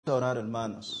A orar,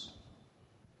 hermanos.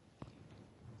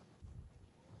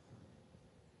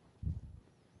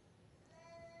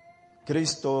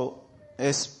 Cristo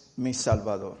es mi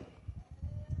Salvador.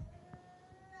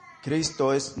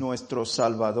 Cristo es nuestro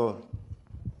Salvador.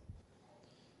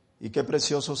 Y qué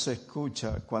precioso se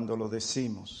escucha cuando lo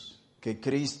decimos, que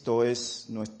Cristo es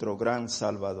nuestro gran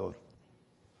Salvador.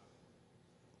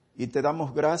 Y te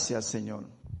damos gracias, Señor,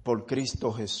 por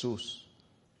Cristo Jesús,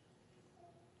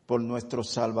 por nuestro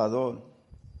Salvador,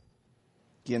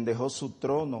 quien dejó su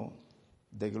trono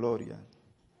de gloria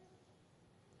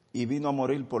y vino a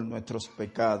morir por nuestros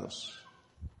pecados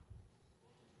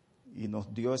y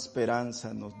nos dio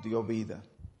esperanza, nos dio vida.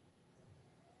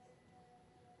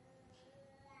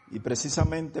 Y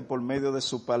precisamente por medio de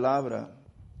su palabra,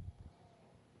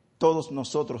 todos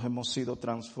nosotros hemos sido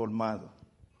transformados,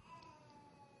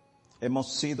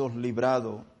 hemos sido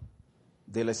librados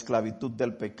de la esclavitud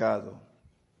del pecado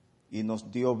y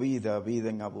nos dio vida, vida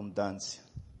en abundancia.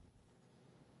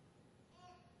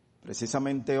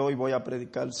 Precisamente hoy voy a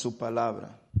predicar su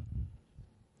palabra.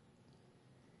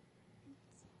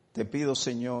 Te pido,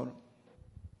 Señor,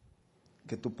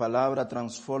 que tu palabra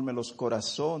transforme los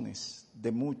corazones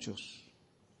de muchos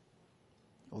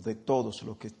o de todos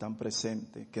los que están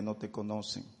presentes, que no te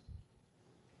conocen.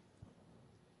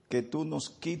 Que tú nos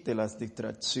quites las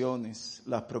distracciones,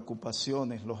 las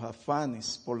preocupaciones, los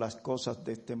afanes por las cosas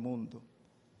de este mundo.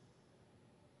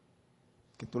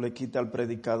 Que tú le quites al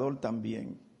predicador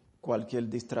también cualquier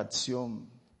distracción,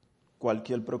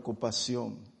 cualquier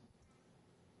preocupación.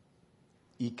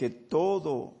 Y que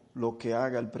todo lo que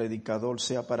haga el predicador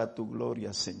sea para tu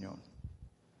gloria, Señor.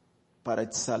 Para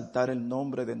exaltar el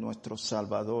nombre de nuestro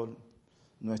Salvador,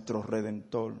 nuestro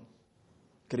Redentor,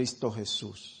 Cristo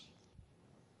Jesús.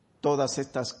 Todas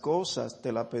estas cosas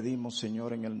te las pedimos,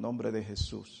 Señor, en el nombre de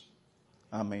Jesús.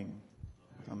 Amén.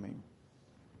 Amén.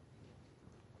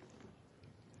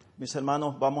 Mis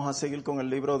hermanos, vamos a seguir con el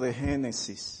libro de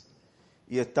Génesis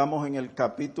y estamos en el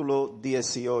capítulo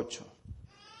 18.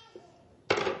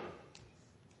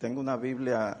 Tengo una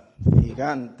Biblia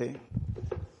gigante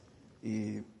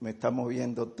y me está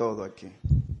moviendo todo aquí.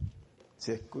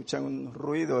 Si escuchan un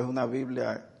ruido, es una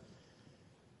Biblia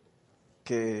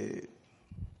que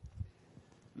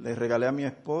le regalé a mi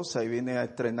esposa y vine a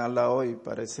estrenarla hoy.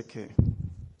 Parece que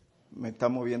me está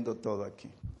moviendo todo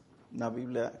aquí. Una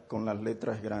Biblia con las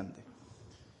letras grandes.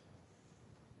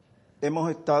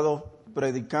 Hemos estado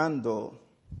predicando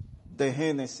de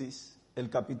Génesis el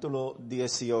capítulo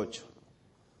 18.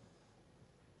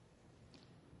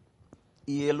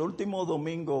 Y el último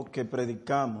domingo que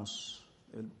predicamos,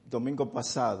 el domingo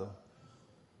pasado,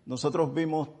 nosotros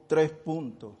vimos 3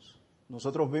 puntos.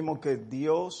 Nosotros vimos que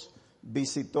Dios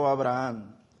visitó a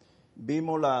Abraham,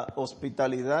 vimos la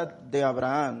hospitalidad de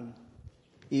Abraham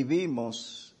y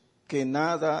vimos que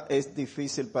nada es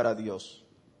difícil para Dios.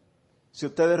 Si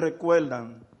ustedes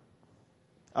recuerdan,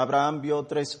 Abraham vio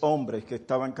 3 hombres que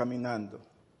estaban caminando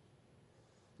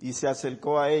y se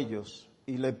acercó a ellos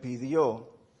y le pidió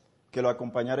que lo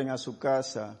acompañaran a su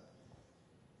casa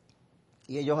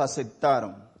y ellos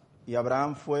aceptaron. Y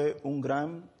Abraham fue un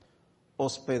gran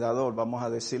hospedador, vamos a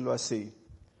decirlo así.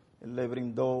 Él le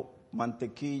brindó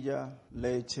mantequilla,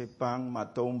 leche, pan,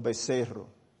 mató un becerro.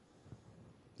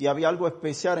 Y había algo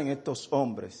especial en estos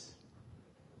hombres.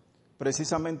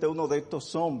 Precisamente uno de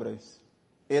estos hombres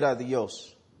era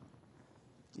Dios.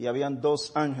 Y habían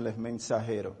 2 ángeles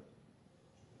mensajeros.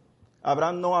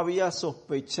 Abraham no había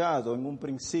sospechado en un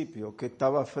principio que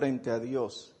estaba frente a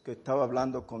Dios, que estaba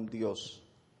hablando con Dios.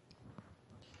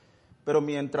 Pero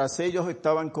mientras ellos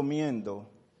estaban comiendo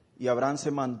y Abraham se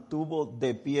mantuvo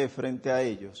de pie frente a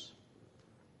ellos,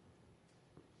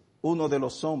 uno de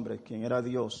los hombres, quien era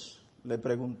Dios, le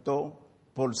preguntó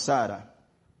por Sara.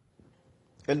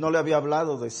 Él no le había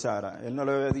hablado de Sara, él no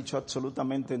le había dicho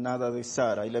absolutamente nada de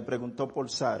Sara y le preguntó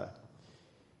por Sara.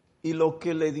 Y lo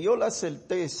que le dio la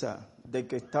certeza de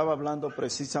que estaba hablando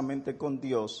precisamente con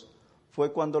Dios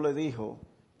fue cuando le dijo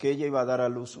que ella iba a dar a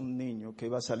luz un niño, que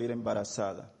iba a salir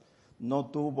embarazada.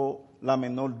 No tuvo la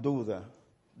menor duda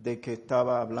de que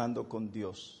estaba hablando con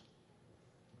Dios.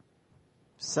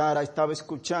 Sara estaba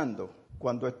escuchando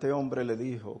cuando este hombre le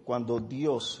dijo, cuando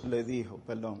Dios le dijo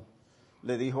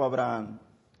a Abraham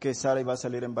que Sara iba a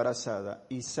salir embarazada,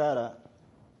 y Sara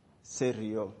se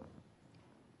rió.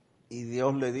 Y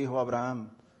Dios le dijo a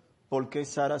Abraham, ¿por qué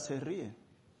Sara se ríe?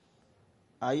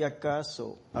 ¿Hay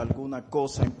acaso alguna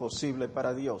cosa imposible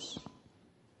para Dios?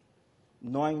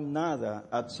 No hay nada,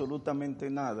 absolutamente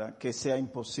nada, que sea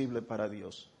imposible para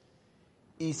Dios.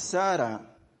 Y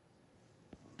Sara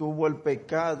tuvo el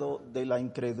pecado de la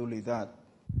incredulidad.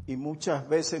 Y muchas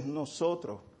veces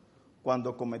nosotros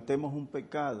cuando cometemos un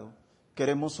pecado,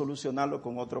 queremos solucionarlo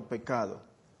con otro pecado.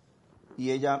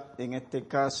 Y ella, en este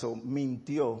caso,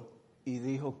 mintió y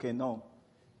dijo que no,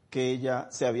 que ella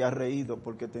se había reído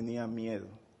porque tenía miedo.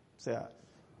 O sea,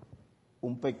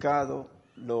 un pecado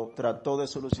lo trató de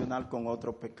solucionar con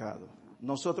otro pecado.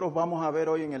 Nosotros vamos a ver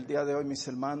hoy, en el día de hoy, mis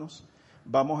hermanos,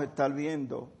 vamos a estar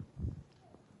viendo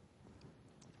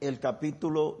el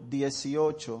capítulo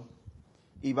 18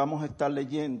 y vamos a estar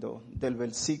leyendo del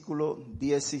versículo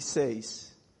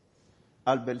 16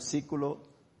 al versículo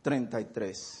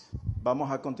 33.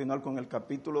 Vamos a continuar con el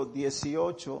capítulo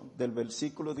 18 del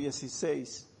versículo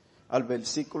 16 al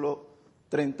versículo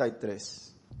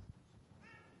 33.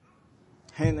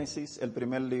 Génesis, el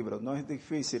primer libro, no es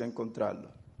difícil encontrarlo.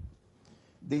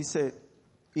 Dice,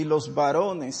 y los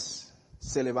varones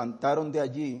se levantaron de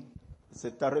allí. Se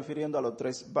está refiriendo a los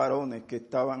 3 varones que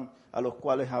estaban, a los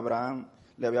cuales Abraham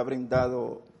le había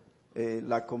brindado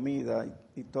la comida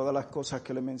y todas las cosas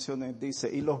que le mencioné.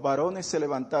 Dice, y los varones se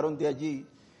levantaron de allí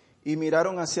y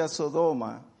miraron hacia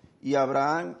Sodoma, y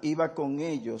Abraham iba con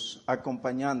ellos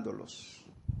acompañándolos.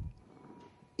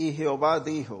 Y Jehová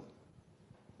dijo,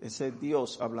 ese es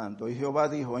Dios hablando, y Jehová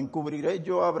dijo, encubriré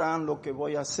yo a Abraham lo que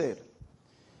voy a hacer,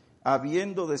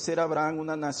 habiendo de ser Abraham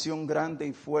una nación grande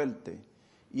y fuerte,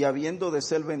 y habiendo de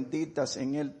ser benditas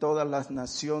en él todas las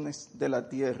naciones de la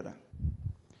tierra.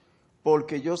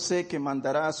 Porque yo sé que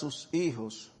mandará a sus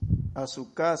hijos, a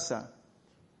su casa,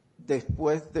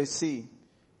 después de sí,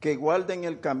 que guarden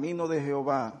el camino de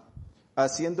Jehová,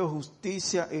 haciendo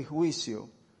justicia y juicio,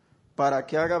 para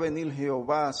que haga venir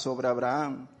Jehová sobre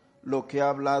Abraham lo que ha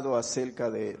hablado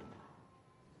acerca de él.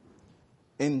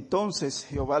 Entonces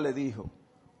Jehová le dijo,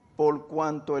 por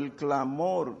cuanto el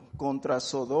clamor contra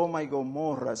Sodoma y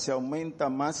Gomorra se aumenta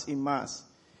más y más,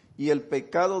 y el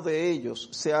pecado de ellos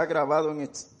se ha agravado en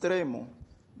extremo,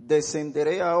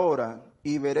 descenderé ahora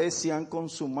y veré si han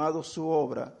consumado su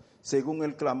obra según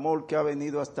el clamor que ha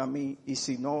venido hasta mí, y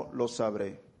si no, lo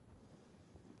sabré.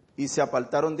 Y se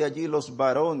apartaron de allí los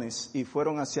varones y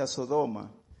fueron hacia Sodoma,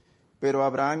 pero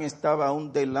Abraham estaba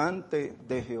aún delante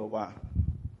de Jehová.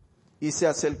 Y se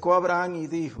acercó a Abraham y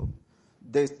dijo,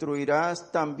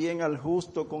 ¿destruirás también al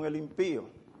justo con el impío?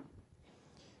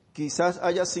 Quizás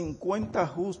haya 50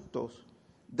 justos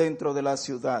dentro de la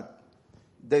ciudad.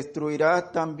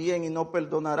 ¿Destruirás también y no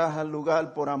perdonarás al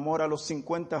lugar por amor a los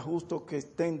 50 justos que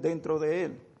estén dentro de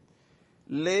él?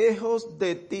 Lejos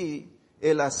de ti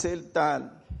el hacer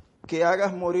tal, que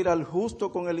hagas morir al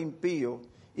justo con el impío,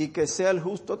 y que sea el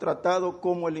justo tratado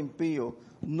como el impío,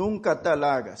 nunca tal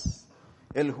hagas.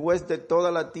 El juez de toda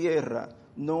la tierra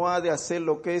no ha de hacer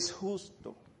lo que es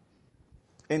justo.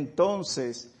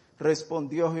 Entonces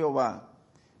respondió Jehová,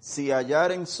 si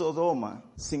hallar en Sodoma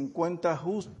 50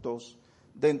 justos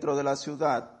dentro de la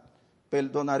ciudad,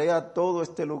 perdonaré a todo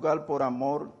este lugar por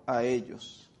amor a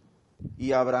ellos.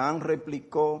 Y Abraham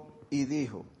replicó y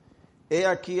dijo, he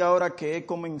aquí ahora que he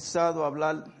comenzado a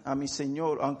hablar a mi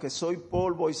Señor, aunque soy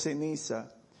polvo y ceniza,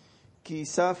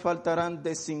 quizá faltarán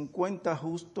de 50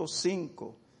 justos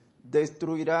 5.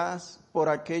 ¿Destruirás por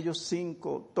aquellos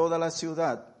 5 toda la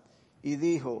ciudad? Y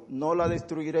dijo, no la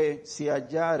destruiré si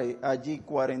hallare allí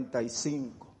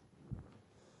 45.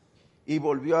 Y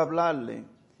volvió a hablarle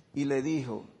y le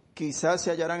dijo, quizás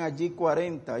se hallarán allí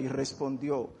 40. Y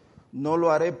respondió, no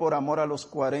lo haré por amor a los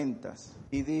 40.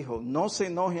 Y dijo, no se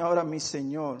enoje ahora mi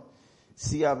Señor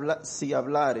si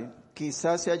hablare,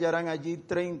 quizás se hallarán allí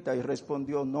 30. Y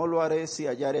respondió, no lo haré si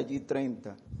hallare allí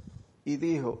 30. Y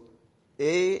dijo,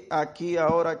 he aquí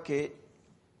ahora que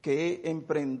he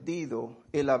emprendido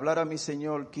el hablar a mi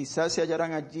Señor, quizás se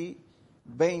hallarán allí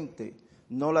 20,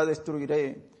 no la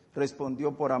destruiré,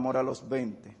 respondió por amor a los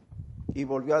 20. Y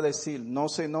volvió a decir, no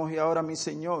se enoje ahora mi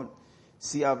Señor,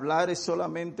 si hablare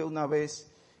solamente una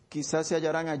vez, quizás se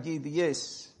hallarán allí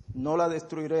 10, no la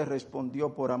destruiré,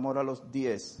 respondió por amor a los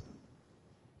 10.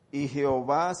 Y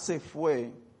Jehová se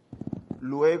fue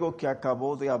luego que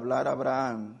acabó de hablar a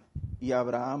Abraham, y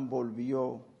Abraham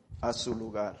volvió a su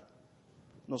lugar.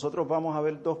 Nosotros vamos a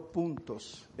ver 2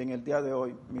 puntos en el día de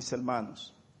hoy, mis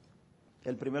hermanos.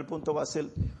 El primer punto va a ser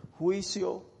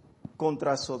juicio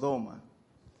contra Sodoma.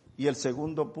 Y el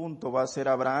segundo punto va a ser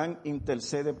Abraham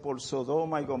intercede por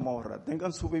Sodoma y Gomorra.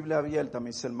 Tengan su Biblia abierta,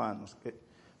 mis hermanos, que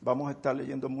vamos a estar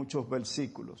leyendo muchos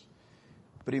versículos.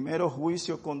 Primero,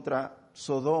 juicio contra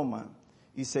Sodoma.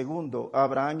 Y segundo,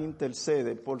 Abraham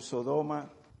intercede por Sodoma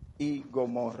y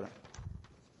Gomorra.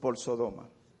 Por Sodoma.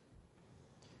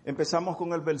 Empezamos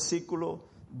con el versículo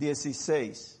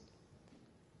 16.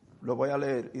 Lo voy a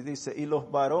leer y dice, y los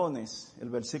varones,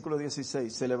 el versículo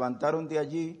 16, se levantaron de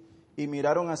allí y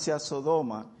miraron hacia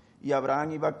Sodoma, y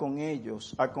Abraham iba con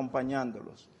ellos,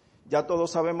 acompañándolos. Ya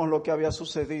todos sabemos lo que había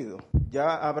sucedido.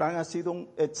 Ya Abraham ha sido un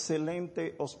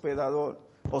excelente hospedador,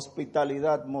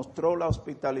 hospitalidad, mostró la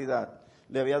hospitalidad.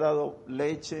 Le había dado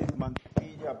leche,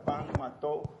 mantequilla, pan,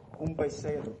 mató un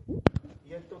becerro.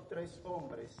 Y estos tres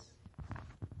hombres,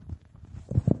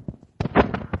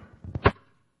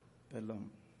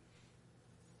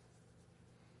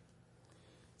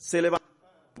 se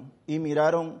levantaron y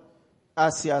miraron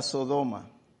hacia Sodoma.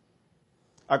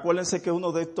 Acuérdense que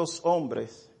uno de estos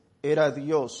hombres era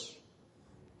Dios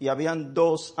y habían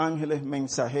dos ángeles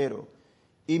mensajeros.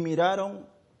 Y miraron,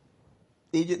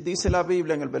 y dice la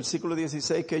Biblia en el versículo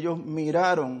 16 que ellos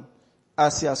miraron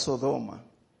hacia Sodoma.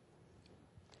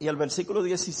 Y el versículo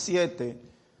 17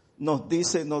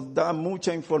 nos da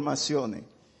muchas informaciones.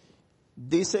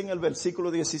 Dice en el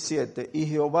versículo 17, y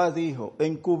Jehová dijo,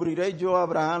 encubriré yo a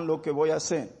Abraham lo que voy a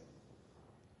hacer.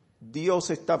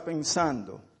 Dios está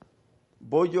pensando,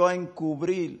 voy yo a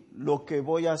encubrir lo que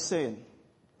voy a hacer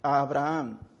a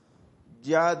Abraham.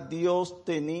 Ya Dios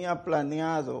tenía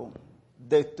planeado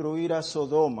destruir a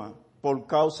Sodoma por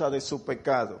causa de su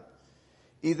pecado.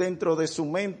 Y dentro de su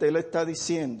mente él está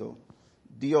diciendo,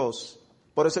 Dios,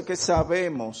 por eso es que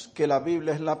sabemos que la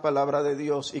Biblia es la palabra de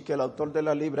Dios y que el autor de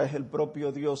la Biblia es el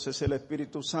propio Dios, es el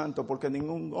Espíritu Santo, porque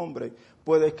ningún hombre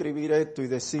puede escribir esto y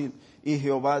decir, y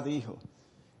Jehová dijo.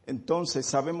 Entonces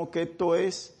sabemos que esto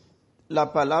es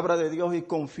la palabra de Dios y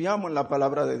confiamos en la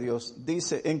palabra de Dios.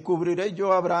 Dice, encubriré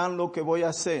yo a Abraham lo que voy a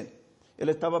hacer. Él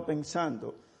estaba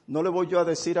pensando, no le voy yo a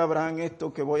decir a Abraham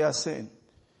esto que voy a hacer,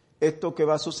 esto que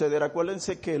va a suceder.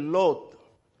 Acuérdense que Lot,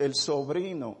 el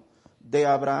sobrino de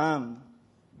Abraham,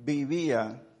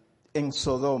 vivía en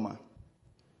Sodoma.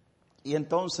 Y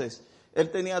entonces,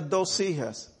 él tenía dos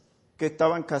hijas que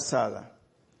estaban casadas,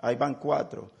 ahí van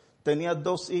 4. Tenía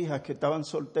 2 hijas que estaban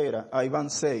solteras, ahí van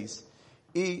 6.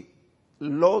 Y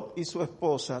Lot y su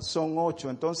esposa son 8.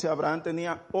 Entonces Abraham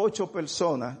tenía 8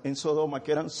 personas en Sodoma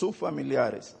que eran sus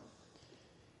familiares.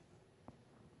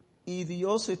 Y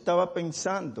Dios estaba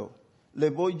pensando,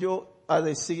 le voy yo a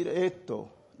decir esto,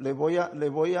 le voy a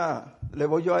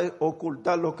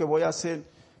ocultar lo que voy a hacer,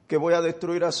 que voy a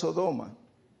destruir a Sodoma.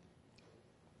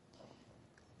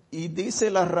 Y dice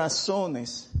las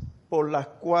razones por las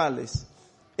cuales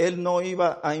él no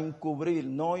iba a encubrir,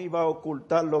 no iba a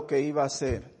ocultar lo que iba a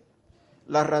hacer.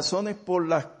 Las razones por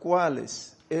las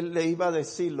cuales él le iba a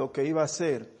decir lo que iba a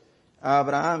hacer a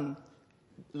Abraham,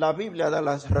 la Biblia da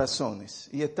las razones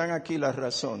y están aquí las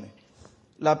razones.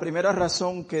 La primera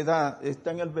razón que da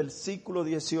está en el versículo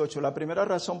 18, la primera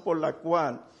razón por la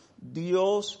cual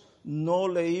Dios no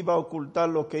le iba a ocultar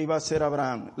lo que iba a hacer a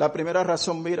Abraham. La primera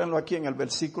razón, mírenlo aquí en el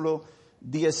versículo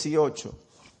 18.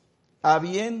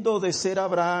 Habiendo de ser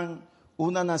Abraham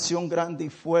una nación grande y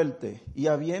fuerte, y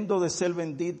habiendo de ser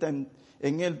bendita en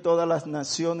él todas las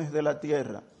naciones de la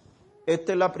tierra.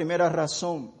 Esta es la primera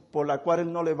razón por la cual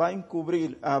él no le va a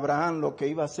encubrir a Abraham lo que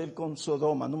iba a hacer con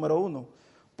Sodoma. Número 1,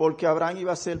 porque Abraham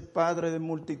iba a ser padre de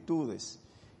multitudes,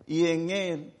 y en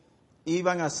él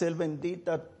iban a ser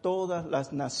benditas todas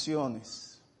las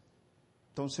naciones.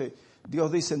 Entonces,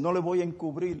 Dios dice, no le voy a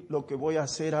encubrir lo que voy a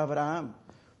hacer a Abraham,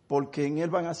 porque en él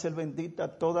van a ser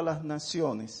benditas todas las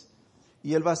naciones,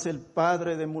 y él va a ser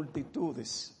padre de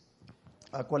multitudes.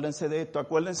 Acuérdense de esto,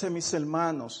 acuérdense mis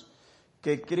hermanos,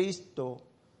 que Cristo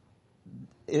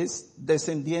es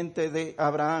descendiente de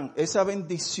Abraham. Esa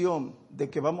bendición de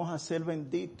que vamos a ser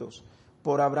benditos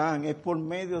por Abraham es por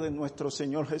medio de nuestro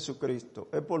Señor Jesucristo,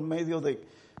 es por medio de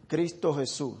Cristo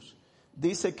Jesús.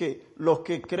 Dice que los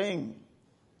que creen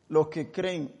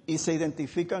y se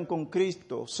identifican con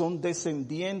Cristo son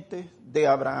descendientes de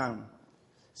Abraham.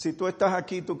 Si tú estás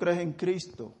aquí, tú crees en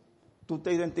Cristo, tú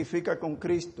te identificas con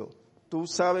Cristo, tú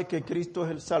sabes que Cristo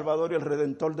es el Salvador y el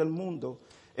Redentor del mundo,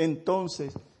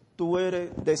 entonces tú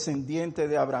eres descendiente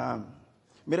de Abraham.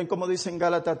 Miren cómo dice en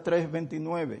Gálatas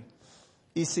 3:29.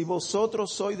 Y si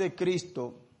vosotros sois de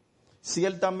Cristo,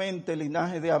 ciertamente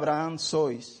linaje de Abraham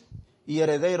sois y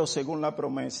herederos según la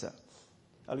promesa.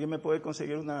 ¿Alguien me puede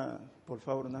conseguir por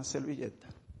favor, una servilleta?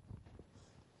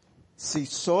 Si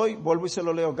soy, vuelvo y se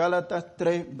lo leo, Gálatas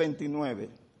 3:29.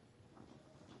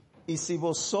 Y si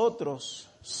vosotros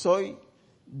sois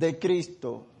de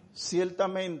Cristo,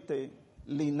 ciertamente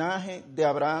linaje de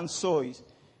Abraham sois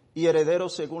y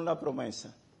herederos según la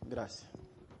promesa. Gracias.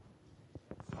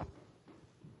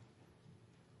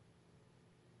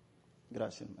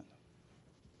 Gracias, hermano.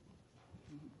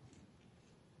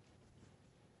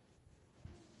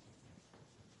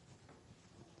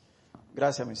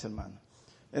 Gracias, mis hermanos.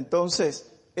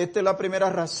 Entonces, esta es la primera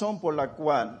razón por la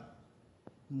cual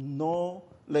no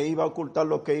le iba a ocultar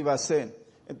lo que iba a hacer.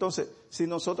 Entonces, si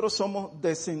nosotros somos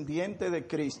descendientes de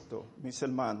Cristo, mis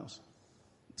hermanos,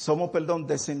 somos,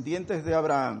 descendientes de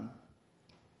Abraham,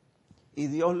 y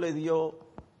Dios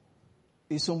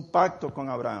hizo un pacto con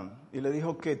Abraham, y le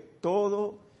dijo que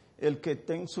todo el que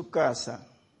esté en su casa,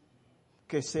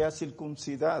 que sea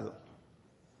circuncidado,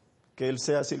 que él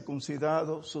sea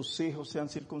circuncidado, sus hijos sean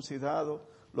circuncidados,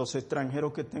 los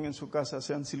extranjeros que estén en su casa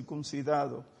sean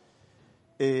circuncidados,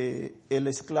 el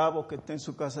esclavo que esté en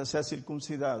su casa sea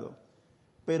circuncidado.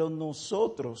 Pero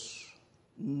nosotros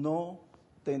no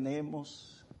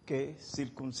tenemos que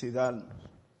circuncidarnos.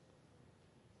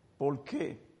 ¿Por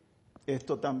qué?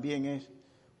 Esto también es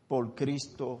por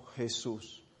Cristo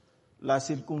Jesús. La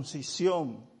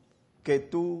circuncisión que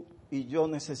tú y yo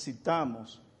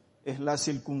necesitamos es la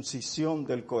circuncisión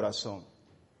del corazón.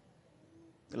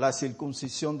 La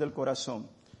circuncisión del corazón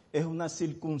es una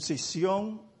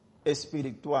circuncisión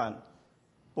espiritual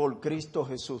por Cristo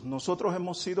Jesús. Nosotros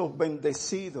hemos sido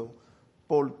bendecidos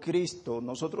por Cristo.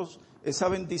 Nosotros,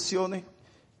 esas bendiciones,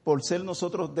 por ser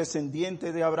nosotros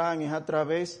descendientes de Abraham, es a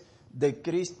través de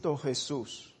Cristo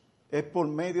Jesús. Es por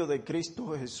medio de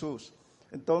Cristo Jesús.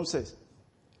 Entonces,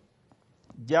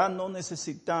 ya no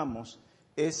necesitamos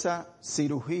esa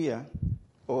cirugía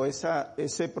o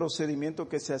ese procedimiento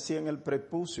que se hacía en el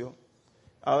prepucio.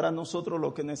 Ahora nosotros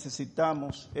lo que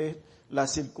necesitamos es la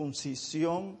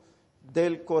circuncisión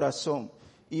del corazón.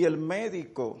 Y el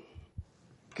médico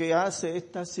que hace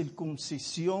esta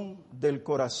circuncisión del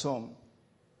corazón,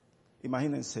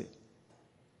 imagínense,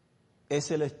 es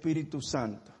el Espíritu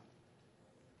Santo.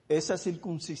 Esa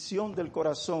circuncisión del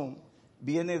corazón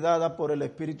viene dada por el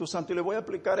Espíritu Santo. Y le voy a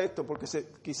explicar esto porque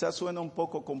quizás suena un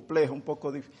poco complejo, un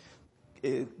poco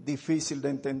difícil de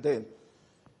entender.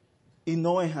 Y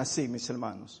no es así, mis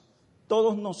hermanos.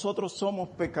 Todos nosotros somos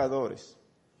pecadores.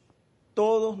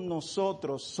 Todos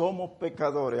nosotros somos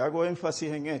pecadores. Hago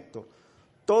énfasis en esto.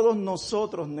 Todos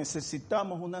nosotros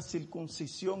necesitamos una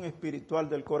circuncisión espiritual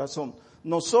del corazón.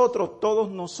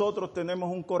 Todos nosotros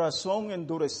tenemos un corazón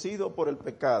endurecido por el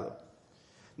pecado.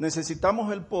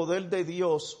 Necesitamos el poder de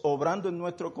Dios obrando en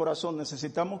nuestro corazón.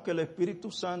 Necesitamos que el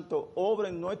Espíritu Santo obre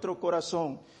en nuestro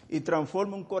corazón y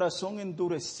transforme un corazón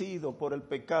endurecido por el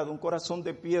pecado, un corazón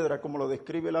de piedra, como lo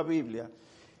describe la Biblia.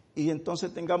 Y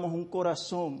entonces tengamos un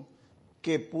corazón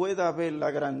que pueda ver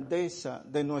la grandeza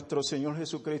de nuestro Señor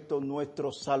Jesucristo,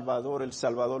 nuestro Salvador, el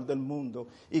Salvador del mundo,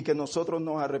 y que nosotros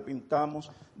nos arrepintamos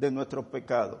de nuestros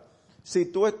pecados. Si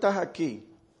tú estás aquí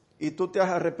y tú te has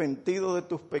arrepentido de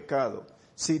tus pecados,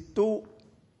 si tú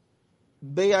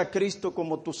ves a Cristo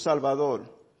como tu Salvador,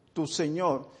 tu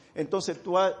Señor, entonces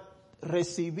tú has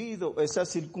recibido esa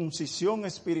circuncisión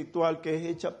espiritual que es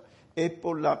hecha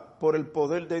por el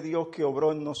poder de Dios que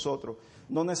obró en nosotros.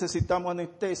 No necesitamos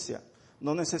anestesia,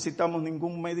 no necesitamos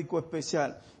ningún médico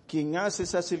especial. Quien hace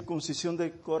esa circuncisión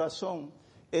del corazón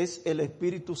es el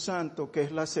Espíritu Santo, que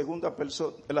es la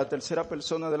tercera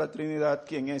persona de la Trinidad,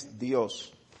 quien es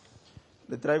Dios.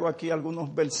 Le traigo aquí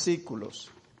algunos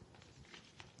versículos.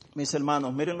 Mis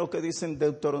hermanos, miren lo que dice en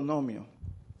Deuteronomio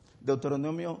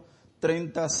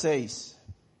 36.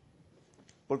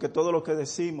 Porque todo lo que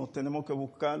decimos tenemos que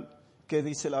buscar qué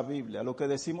dice la Biblia. Lo que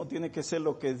decimos tiene que ser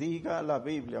lo que diga la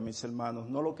Biblia, mis hermanos.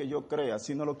 No lo que yo crea,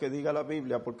 sino lo que diga la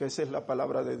Biblia, porque esa es la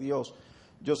palabra de Dios.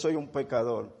 Yo soy un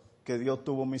pecador, que Dios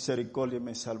tuvo misericordia y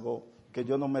me salvó. Que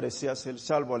yo no merecía ser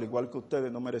salvo, al igual que ustedes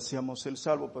no merecíamos ser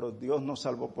salvos, pero Dios nos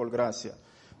salvó por gracia.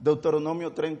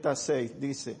 Deuteronomio 36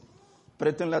 dice,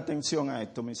 presten la atención a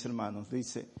esto, mis hermanos,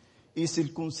 dice, y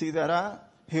circuncidará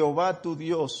Jehová tu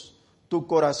Dios tu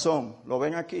corazón. ¿Lo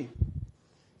ven aquí?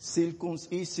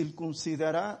 Y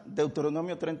circuncidará,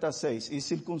 Deuteronomio 36, y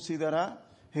circuncidará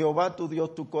Jehová tu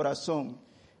Dios tu corazón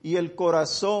y el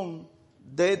corazón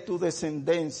de tu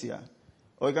descendencia.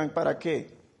 Oigan, ¿para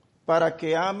qué? Para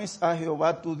que ames a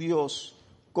Jehová tu Dios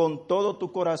con todo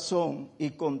tu corazón y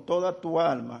con toda tu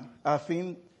alma, a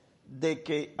fin de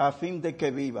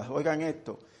que vivas. Oigan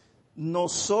esto,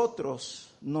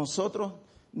 nosotros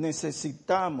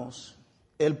necesitamos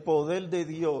el poder de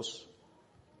Dios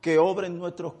que obra en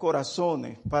nuestros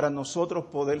corazones para nosotros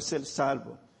poder ser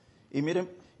salvos. Y miren,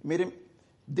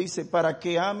 dice, para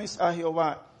que ames a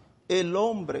Jehová. El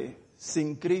hombre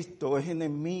sin Cristo es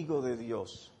enemigo de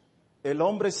Dios. El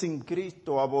hombre sin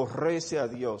Cristo aborrece a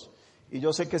Dios. Y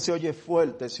yo sé que se oye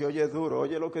fuerte, se oye duro.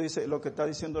 Oye lo que está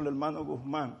diciendo el hermano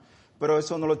Guzmán. Pero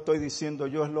eso no lo estoy diciendo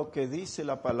yo, es lo que dice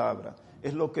la palabra.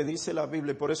 Es lo que dice la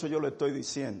Biblia y por eso yo lo estoy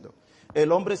diciendo.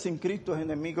 El hombre sin Cristo es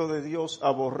enemigo de Dios,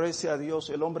 aborrece a Dios.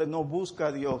 El hombre no busca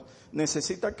a Dios.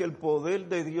 Necesita que el poder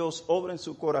de Dios obre en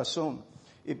su corazón.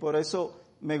 Y por eso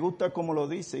me gusta como lo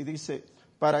dice. Y dice,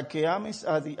 para que ames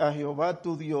a Jehová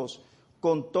tu Dios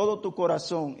con todo tu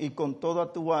corazón y con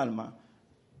toda tu alma.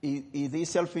 Y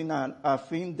dice al final, a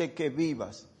fin de que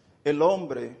vivas. El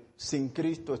hombre sin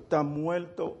Cristo está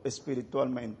muerto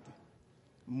espiritualmente.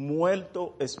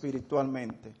 Muerto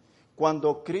espiritualmente.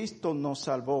 Cuando Cristo nos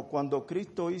salvó, cuando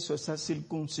Cristo hizo esa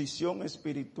circuncisión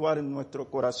espiritual en nuestro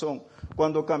corazón,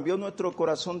 cuando cambió nuestro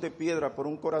corazón de piedra por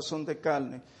un corazón de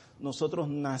carne, nosotros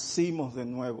nacimos de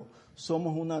nuevo.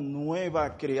 Somos una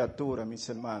nueva criatura, mis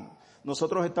hermanos.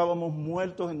 Nosotros estábamos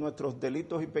muertos en nuestros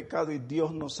delitos y pecados y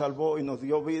Dios nos salvó y nos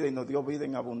dio vida y nos dio vida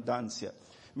en abundancia.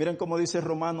 Miren cómo dice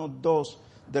Romanos 2,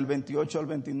 del 28 al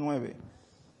 29.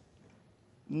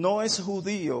 No es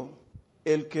judío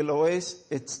el que lo es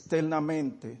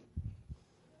externamente,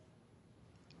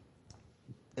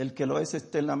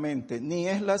 ni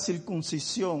es la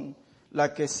circuncisión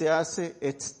la que se hace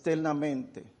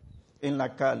externamente en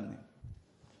la carne,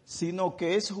 sino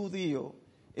que es judío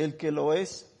el que lo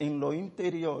es en lo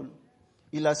interior,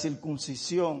 y la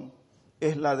circuncisión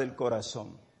es la del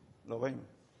corazón. ¿Lo ven?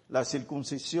 La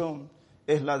circuncisión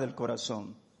es la del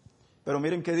corazón. Pero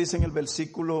miren qué dice en el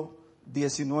versículo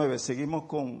 19, seguimos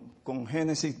con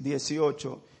Génesis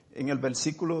 18, en el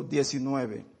versículo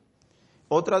 19.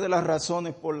 Otra de las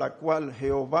razones por la cual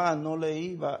Jehová no le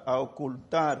iba a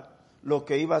ocultar lo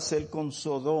que iba a hacer con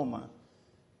Sodoma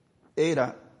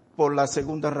era por la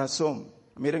segunda razón.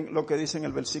 Miren lo que dice en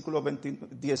el versículo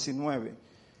 19.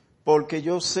 Porque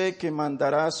yo sé que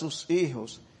mandará a sus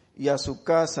hijos y a su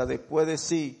casa después de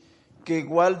sí, que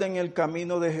guarden el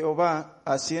camino de Jehová,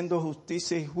 haciendo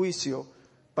justicia y juicio,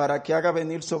 para que haga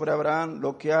venir sobre Abraham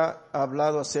lo que ha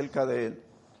hablado acerca de él.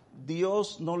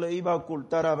 Dios no le iba a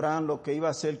ocultar a Abraham lo que iba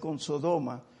a hacer con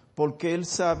Sodoma, porque él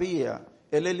sabía,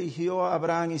 él eligió a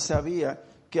Abraham y sabía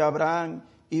que Abraham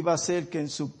iba a hacer que en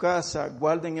su casa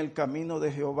guarden el camino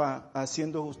de Jehová,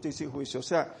 haciendo justicia y juicio. O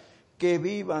sea, que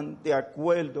vivan de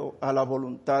acuerdo a la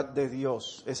voluntad de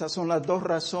Dios. Esas son las dos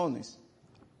razones.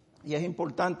 Y es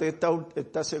importante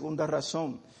esta segunda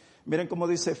razón. Miren cómo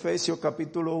dice Efesios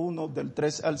capítulo 1 del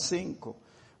 3 al 5.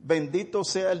 Bendito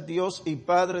sea el Dios y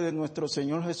Padre de nuestro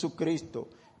Señor Jesucristo,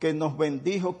 que nos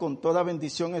bendijo con toda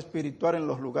bendición espiritual en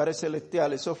los lugares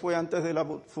celestiales. Eso fue antes de la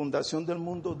fundación del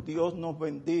mundo. Dios nos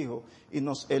bendijo y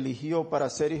nos eligió para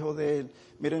ser hijos de Él.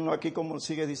 Mírenlo aquí como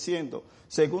sigue diciendo.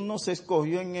 Según nos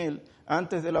escogió en Él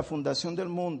antes de la fundación del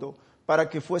mundo, para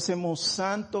que fuésemos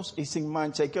santos y sin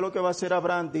mancha. ¿Y qué es lo que va a hacer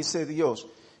Abraham? Dice Dios,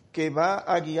 que va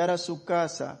a guiar a su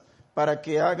casa para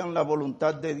que hagan la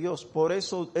voluntad de Dios. Por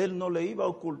eso Él no le iba a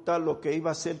ocultar lo que iba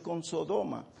a hacer con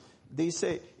Sodoma.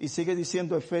 Dice, y sigue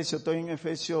diciendo Efesios, estoy en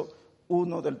Efesios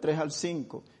 1 del 3 al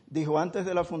 5. Dijo, antes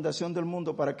de la fundación del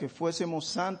mundo, para que fuésemos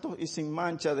santos y sin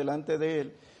mancha delante de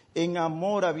Él, en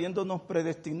amor, habiéndonos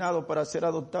predestinado para ser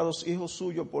adoptados hijos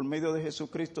suyos por medio de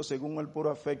Jesucristo, según el puro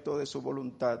afecto de su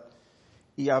voluntad.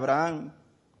 Y Abraham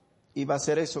iba a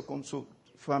hacer eso con su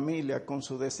familia, con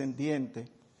su descendiente.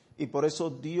 Y por eso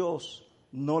Dios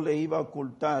no le iba a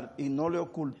ocultar y no le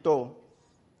ocultó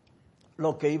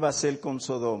lo que iba a hacer con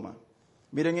Sodoma.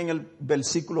 Miren en el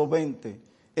versículo 20.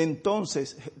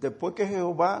 Entonces, después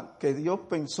que Dios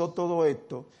pensó todo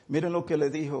esto, miren lo que le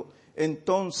dijo.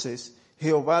 Entonces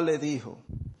Jehová le dijo,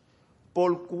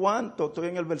 por cuanto, estoy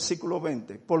en el versículo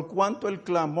 20, por cuanto el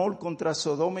clamor contra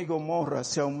Sodoma y Gomorra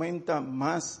se aumenta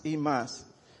más y más.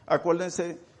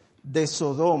 Acuérdense de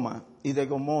Sodoma y de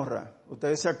Gomorra.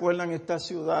 Ustedes se acuerdan estas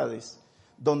ciudades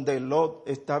donde Lot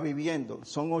está viviendo.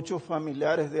 Son 8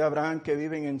 familiares de Abraham que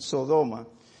viven en Sodoma.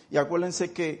 Y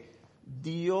acuérdense que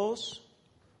Dios,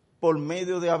 por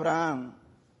medio de Abraham,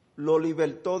 lo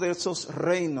libertó de esos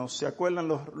reinos. ¿Se acuerdan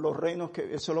los reinos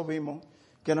que eso lo vimos?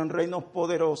 Que eran reinos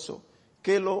poderosos,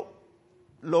 que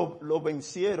lo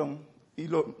vencieron y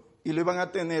lo iban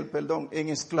a tener, en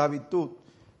esclavitud.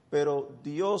 Pero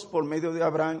Dios, por medio de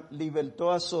Abraham,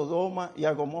 libertó a Sodoma y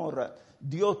a Gomorra.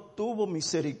 Dios tuvo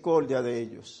misericordia de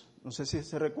ellos. No sé si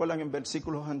se recuerdan en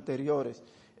versículos anteriores.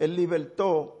 Él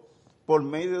libertó, por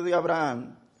medio de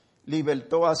Abraham,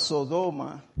 libertó a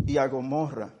Sodoma y a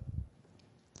Gomorra.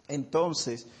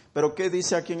 Entonces, ¿pero qué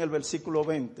dice aquí en el versículo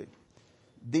 20?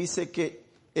 Dice que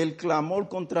el clamor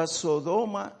contra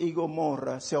Sodoma y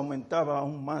Gomorra se aumentaba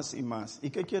aún más y más. ¿Y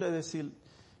qué quiere decir?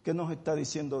 ¿Qué nos está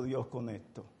diciendo Dios con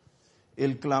esto?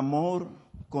 El clamor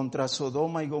contra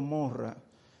Sodoma y Gomorra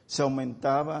se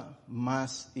aumentaba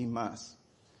más y más.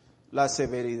 La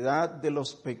severidad de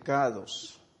los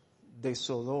pecados de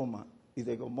Sodoma y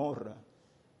de Gomorra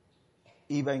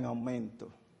iba en aumento.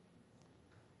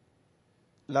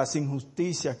 Las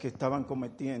injusticias que estaban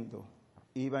cometiendo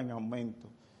iban en aumento.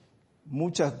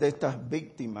 Muchas de estas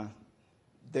víctimas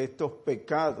de estos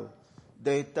pecados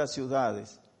de estas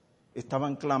ciudades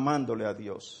estaban clamándole a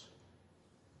Dios.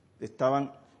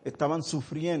 estaban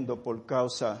sufriendo por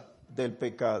causa del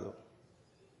pecado.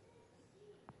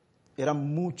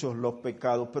 Eran muchos los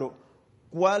pecados, pero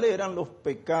 ¿cuáles eran los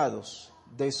pecados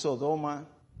de Sodoma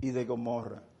y de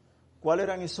Gomorra? ¿Cuáles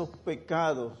eran esos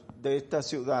pecados de estas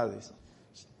ciudades,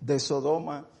 de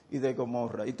Sodoma y de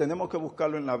Gomorra? Y tenemos que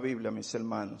buscarlo en la Biblia, mis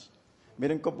hermanos.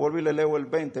 Miren, vuelvo y le leo el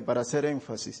 20 para hacer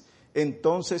énfasis.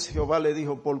 Entonces Jehová le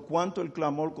dijo, por cuanto el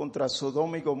clamor contra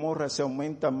Sodoma y Gomorra se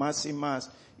aumenta más y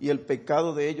más, y el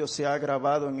pecado de ellos se ha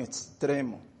agravado en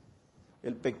extremo.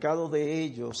 El pecado de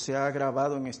ellos se ha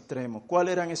agravado en extremo.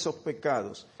 ¿Cuáles eran esos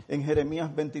pecados? En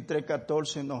Jeremías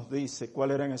 23:14 nos dice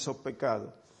cuáles eran esos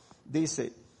pecados.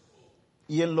 Dice,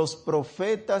 y en los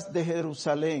profetas de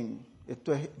Jerusalén,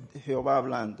 esto es Jehová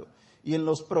hablando, y en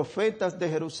los profetas de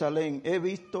Jerusalén he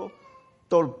visto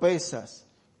torpezas,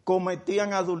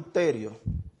 cometían adulterio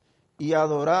y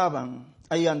adoraban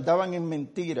y andaban en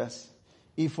mentiras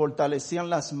y fortalecían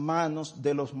las manos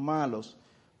de los malos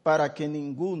para que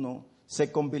ninguno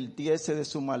se convirtiese de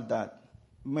su maldad.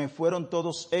 Me fueron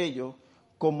todos ellos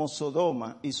como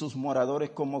Sodoma y sus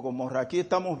moradores como Gomorra. Aquí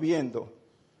estamos viendo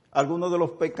algunos de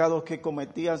los pecados que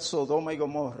cometían Sodoma y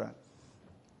Gomorra.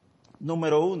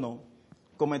 Número 1,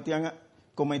 cometían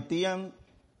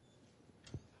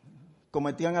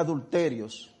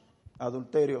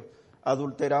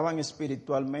adulteraban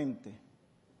espiritualmente,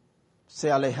 se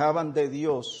alejaban de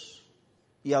Dios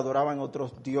y adoraban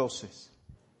otros dioses.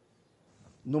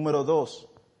 Número 2,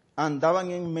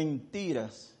 andaban en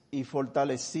mentiras y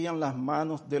fortalecían las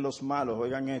manos de los malos.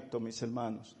 Oigan esto, mis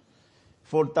hermanos.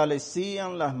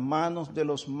 Fortalecían las manos de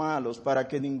los malos para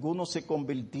que ninguno se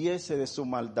convirtiese de su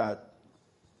maldad.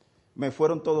 Me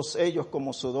fueron todos ellos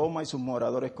como Sodoma y sus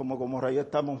moradores como Gomorra. Ahí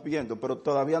estamos viendo, pero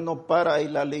todavía no para ahí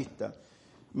la lista.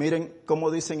 Miren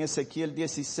cómo dice en Ezequiel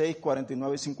 16,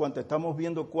 49 y 50. Estamos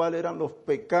viendo cuáles eran los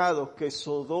pecados que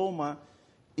Sodoma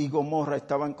y Gomorra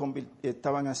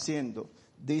estaban haciendo.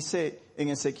 Dice en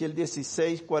Ezequiel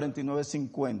 16, 49 y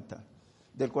 50,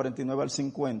 del 49 al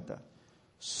 50.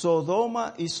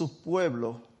 Sodoma y sus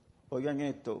pueblos, oigan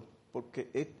esto,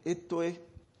 porque esto es,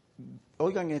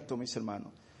 oigan esto, mis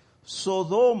hermanos.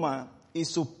 Sodoma y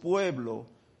sus pueblos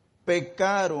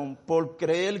pecaron por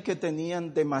creer que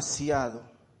tenían demasiado,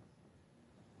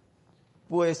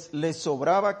 pues les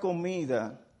sobraba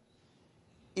comida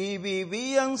y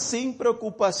vivían sin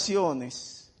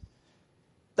preocupaciones.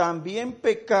 También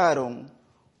pecaron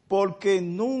porque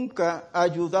nunca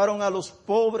ayudaron a los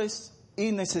pobres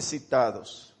y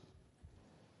necesitados.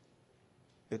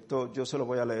 Esto yo se lo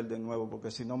voy a leer de nuevo porque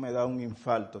si no me da un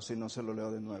infarto si no se lo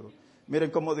leo de nuevo.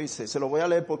 Miren cómo dice, se lo voy a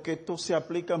leer porque esto se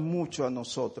aplica mucho a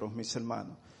nosotros, mis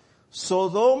hermanos.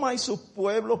 Sodoma y sus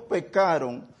pueblos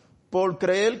pecaron por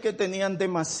creer que tenían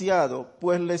demasiado,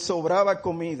 pues les sobraba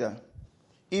comida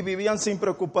y vivían sin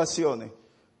preocupaciones.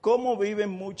 ¿Cómo viven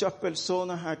muchas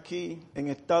personas aquí en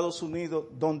Estados Unidos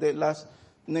donde las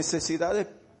necesidades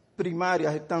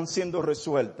primarias están siendo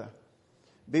resueltas?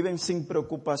 Viven sin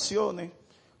preocupaciones,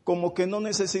 como que no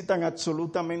necesitan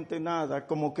absolutamente nada,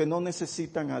 como que no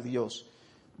necesitan a Dios.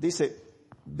 Dice,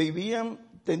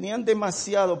 tenían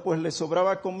demasiado, pues les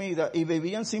sobraba comida y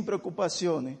vivían sin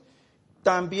preocupaciones.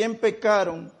 También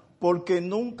pecaron porque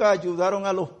nunca ayudaron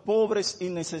a los pobres y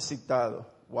necesitados.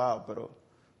 Wow, pero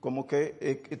como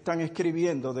que están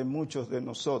escribiendo de muchos de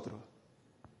nosotros.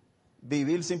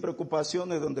 Vivir sin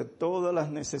preocupaciones donde todas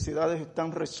las necesidades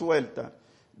están resueltas,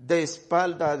 de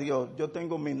espalda a Dios. Yo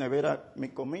tengo mi nevera, mi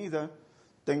comida,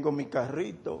 tengo mi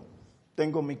carrito,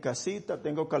 tengo mi casita,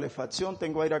 tengo calefacción,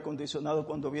 tengo aire acondicionado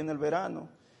cuando viene el verano.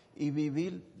 Y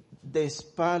vivir de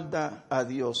espalda a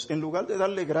Dios. En lugar de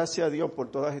darle gracias a Dios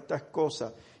por todas estas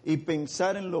cosas y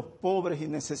pensar en los pobres y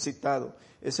necesitados.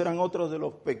 Esos eran otros de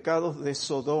los pecados de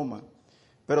Sodoma.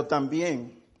 Pero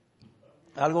también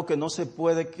algo que no se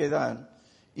puede quedar,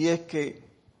 y es que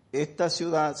esta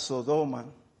ciudad, Sodoma,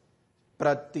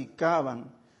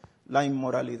 practicaban la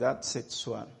inmoralidad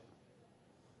sexual.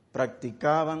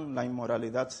 Practicaban la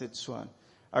inmoralidad sexual.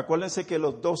 Acuérdense que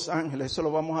los dos ángeles, eso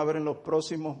lo vamos a ver en los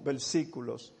próximos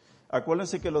versículos.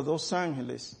 Acuérdense que los dos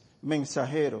ángeles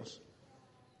mensajeros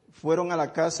fueron a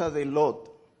la casa de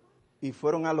Lot y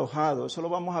fueron alojados. Eso lo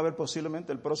vamos a ver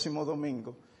posiblemente el próximo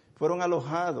domingo. Fueron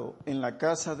alojados en la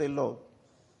casa de Lot.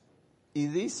 Y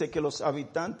dice que los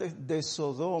habitantes de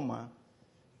Sodoma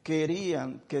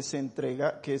querían que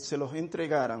se los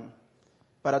entregaran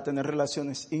para tener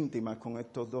relaciones íntimas con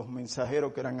estos dos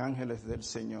mensajeros que eran ángeles del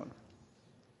Señor.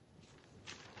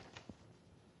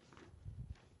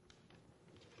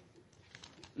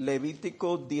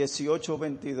 Levítico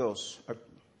 18:22.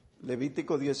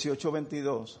 Levítico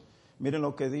 18:22. Miren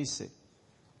lo que dice.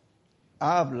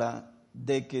 Habla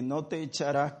de que no te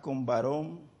echarás con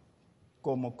varón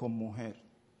como con mujer.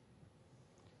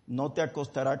 No te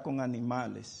acostarás con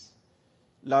animales.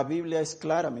 La Biblia es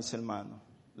clara, mis hermanos.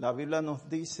 La Biblia nos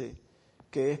dice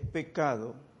que es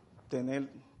pecado tener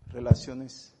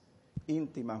relaciones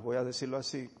íntimas, voy a decirlo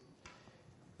así,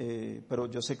 pero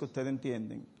yo sé que ustedes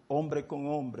entienden, hombre con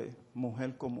hombre,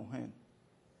 mujer con mujer.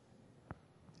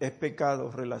 Es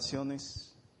pecado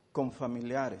relaciones con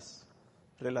familiares,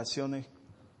 relaciones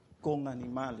con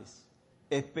animales.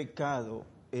 Es pecado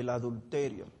el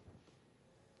adulterio.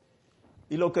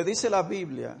 Y lo que dice la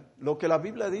Biblia, lo que la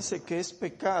Biblia dice que es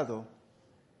pecado,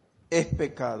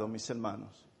 mis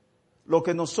hermanos. Lo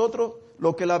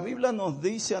que la Biblia nos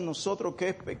dice a nosotros que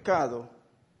es pecado,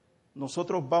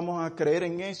 nosotros vamos a creer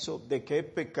en eso de que es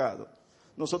pecado.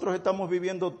 Nosotros estamos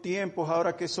viviendo tiempos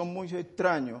ahora que son muy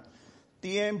extraños,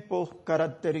 tiempos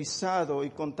caracterizados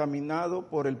y contaminados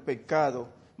por el pecado,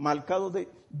 marcados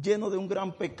llenos de un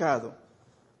gran pecado,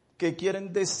 que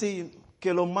quieren decir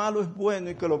que lo malo es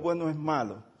bueno y que lo bueno es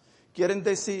malo. Quieren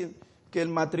decir que el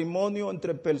matrimonio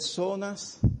entre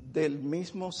personas del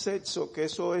mismo sexo, que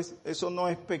eso no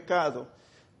es pecado,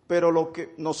 pero lo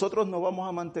que nosotros nos vamos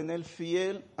a mantener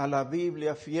fiel a la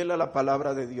Biblia, fiel a la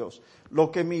palabra de Dios.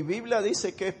 Lo que mi Biblia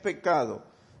dice que es pecado,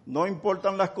 no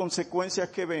importan las consecuencias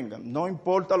que vengan, no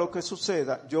importa lo que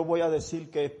suceda, yo voy a decir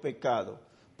que es pecado,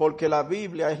 porque la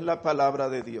Biblia es la palabra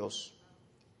de Dios.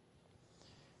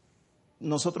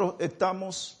 Nosotros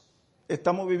estamos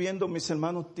viviendo, mis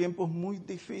hermanos, tiempos muy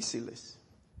difíciles.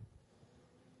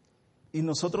 Y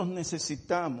nosotros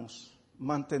necesitamos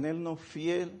mantenernos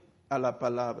fiel a la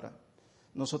palabra.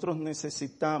 Nosotros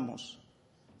necesitamos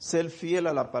ser fiel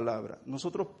a la palabra.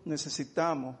 Nosotros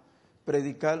necesitamos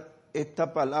predicar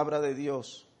esta palabra de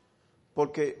Dios,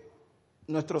 porque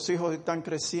nuestros hijos están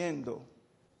creciendo,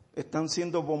 están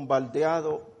siendo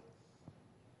bombardeados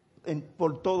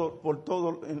por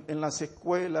todo en las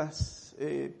escuelas,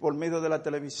 por medio de la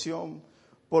televisión,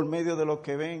 por medio de lo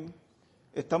que ven.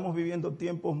 Estamos viviendo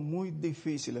tiempos muy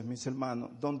difíciles, mis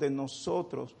hermanos, donde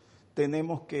nosotros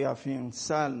tenemos que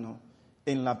afianzarnos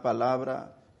en la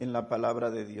palabra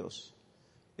de Dios.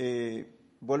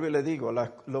 Vuelvo y le digo,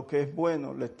 lo que es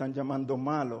bueno le están llamando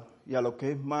malo, y a lo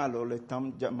que es malo le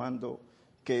están llamando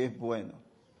que es bueno.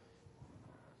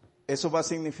 ¿Eso va a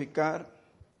significar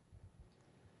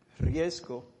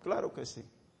riesgo? Claro que sí.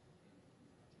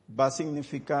 Va a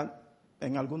significar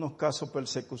en algunos casos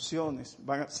persecuciones,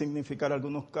 va a significar en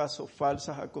algunos casos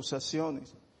falsas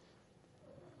acusaciones.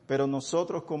 Pero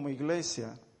nosotros como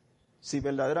iglesia, si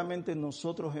verdaderamente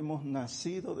nosotros hemos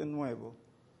nacido de nuevo,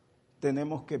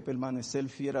 tenemos que permanecer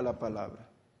fiel a la palabra.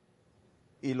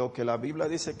 Y lo que la Biblia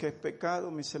dice que es pecado,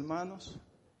 mis hermanos,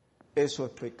 eso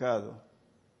es pecado.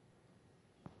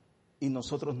 Y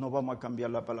nosotros no vamos a cambiar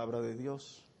la palabra de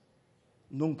Dios.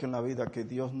 Nunca en la vida, que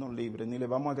Dios nos libre. Ni le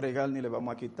vamos a agregar ni le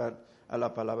vamos a quitar a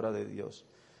la palabra de Dios.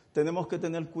 Tenemos que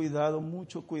tener cuidado,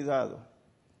 mucho cuidado.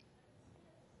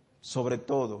 Sobre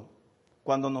todo,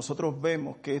 cuando nosotros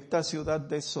vemos que esta ciudad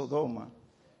de Sodoma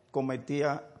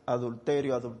cometía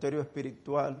adulterio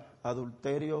espiritual,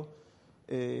 adulterio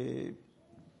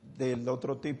del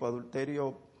otro tipo,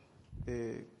 adulterio,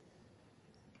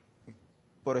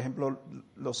 por ejemplo,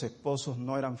 los esposos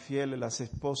no eran fieles, las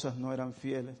esposas no eran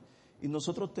fieles. Y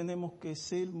nosotros tenemos que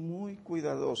ser muy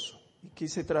cuidadosos. Y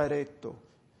quise traer esto,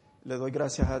 le doy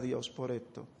gracias a Dios por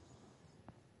esto.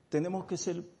 Tenemos que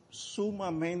ser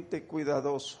sumamente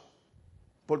cuidadosos,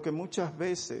 porque muchas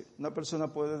veces una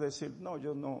persona puede decir, no,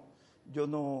 yo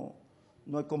no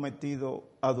he cometido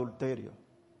adulterio.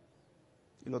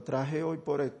 Y lo traje hoy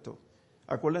por esto.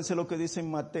 Acuérdense lo que dice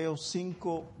en Mateo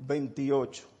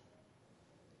 5:28.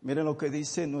 Miren lo que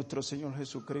dice nuestro Señor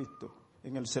Jesucristo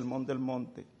en el Sermón del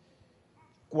Monte.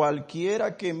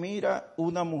 Cualquiera que mira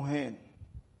una mujer,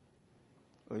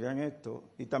 oigan esto,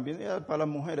 y también para las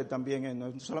mujeres también, no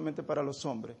es solamente para los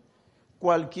hombres.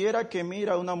 Cualquiera que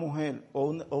mira a una mujer o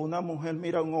una mujer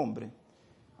mira a un hombre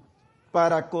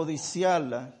para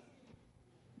codiciarla,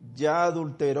 ya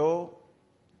adulteró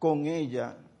con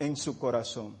ella en su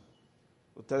corazón.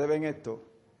 Ustedes ven esto,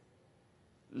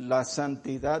 la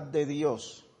santidad de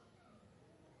Dios.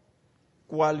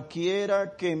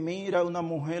 Cualquiera que mira a una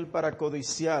mujer para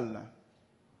codiciarla,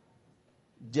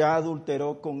 ya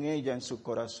adulteró con ella en su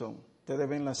corazón. Ustedes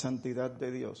ven la santidad de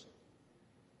Dios.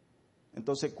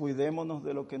 Entonces cuidémonos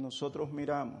de lo que nosotros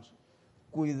miramos,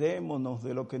 cuidémonos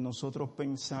de lo que nosotros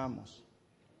pensamos,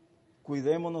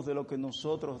 cuidémonos de lo que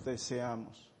nosotros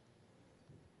deseamos,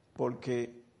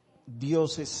 porque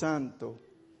Dios es santo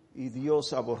y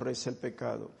Dios aborrece el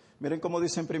pecado. Miren cómo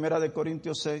dice en 1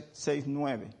 Corintios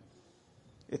 6:9.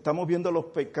 Estamos viendo los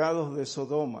pecados de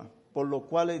Sodoma, por los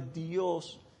cuales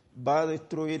Dios va a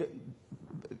destruir,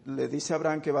 le dice a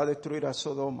Abraham que va a destruir a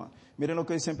Sodoma. Miren lo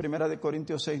que dice en 1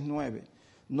 Corintios 6:9.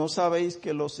 ¿No sabéis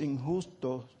que los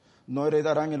injustos no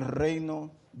heredarán el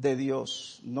reino de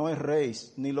Dios? No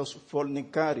erréis, ni los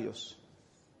fornicarios,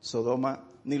 Sodoma,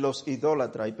 ni los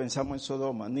idólatras, y pensamos en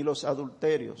Sodoma, ni los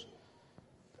adulterios,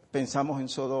 pensamos en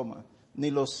Sodoma,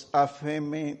 ni los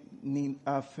afeminados,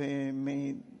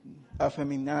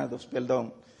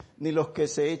 ni los que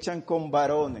se echan con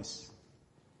varones,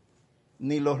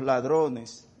 ni los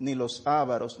ladrones, ni los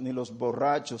ávaros, ni los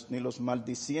borrachos, ni los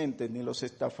maldicientes, ni los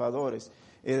estafadores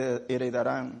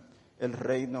heredarán el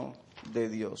reino de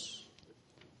Dios.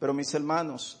 Pero mis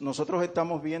hermanos, nosotros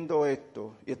estamos viendo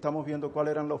esto y estamos viendo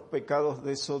cuáles eran los pecados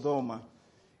de Sodoma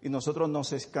y nosotros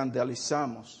nos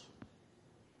escandalizamos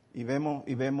y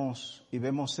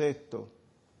vemos esto.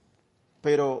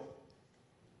 Pero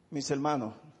mis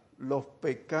hermanos, los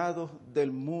pecados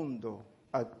del mundo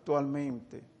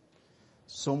actualmente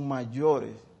son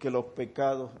mayores que los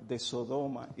pecados de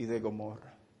Sodoma y de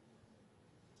Gomorra.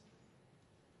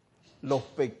 Los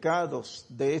pecados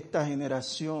de esta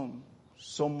generación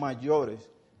son mayores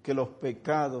que los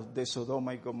pecados de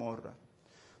Sodoma y Gomorra.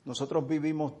 Nosotros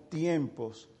vivimos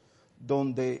tiempos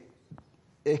donde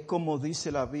es como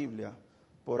dice la Biblia,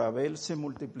 por haberse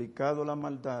multiplicado la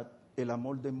maldad, el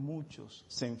amor de muchos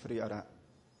se enfriará.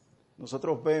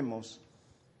 Nosotros vemos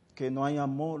que no hay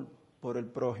amor por el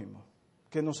prójimo,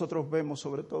 que nosotros vemos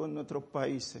sobre todo en nuestros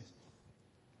países.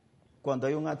 Cuando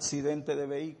hay un accidente de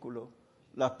vehículo,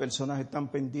 las personas están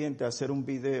pendientes a hacer un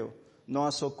video, no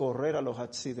a socorrer a los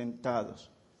accidentados.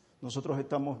 Nosotros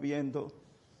estamos viendo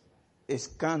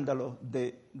escándalos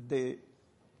de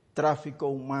tráfico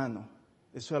humano.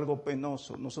 Eso es algo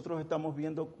penoso. Nosotros estamos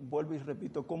viendo, vuelvo y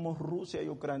repito, cómo Rusia y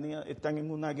Ucrania están en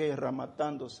una guerra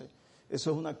matándose.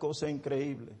 Eso es una cosa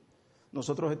increíble.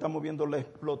 Nosotros estamos viendo la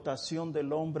explotación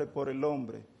del hombre por el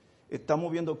hombre. Estamos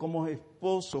viendo cómo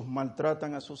esposos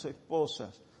maltratan a sus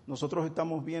esposas. Nosotros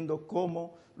estamos viendo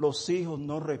cómo los hijos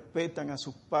no respetan a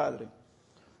sus padres.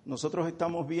 Nosotros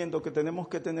estamos viendo que tenemos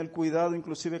que tener cuidado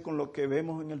inclusive con lo que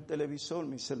vemos en el televisor,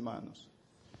 mis hermanos.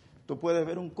 Tú puedes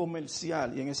ver un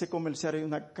comercial y en ese comercial hay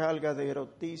una carga de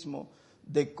erotismo,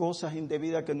 de cosas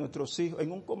indebidas que nuestros hijos,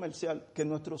 en un comercial que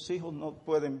nuestros hijos no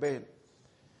pueden ver.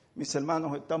 Mis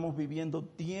hermanos, estamos viviendo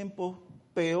tiempos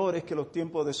peores que los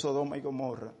tiempos de Sodoma y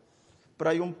Gomorra. Pero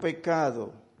hay un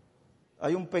pecado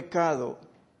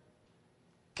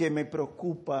que me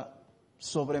preocupa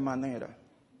sobremanera.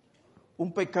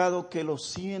 Un pecado que lo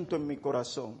siento en mi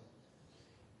corazón.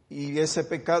 Y ese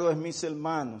pecado es, mis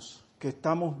hermanos, que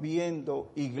estamos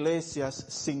viendo iglesias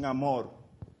sin amor.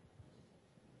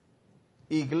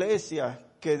 Iglesias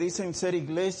que dicen ser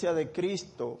iglesia de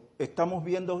Cristo, estamos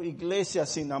viendo iglesias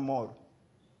sin amor.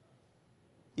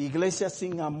 Iglesias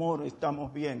sin amor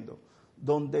estamos viendo,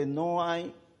 donde no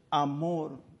hay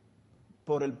amor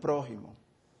por el prójimo.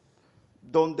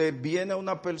 Donde viene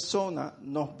una persona,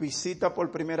 nos visita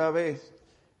por primera vez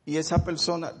y esa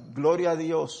persona, gloria a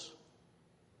Dios,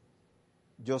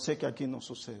 yo sé que aquí no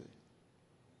sucede.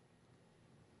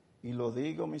 Y lo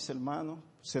digo, mis hermanos,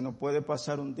 se nos puede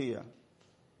pasar un día,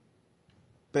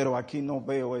 pero aquí no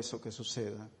veo eso que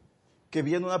suceda. Que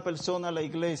viene una persona a la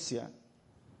iglesia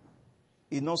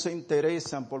y no se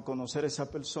interesan por conocer a esa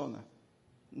persona.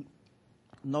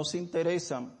 No se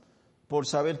interesan por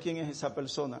saber quién es esa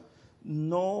persona.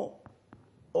 No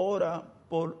ora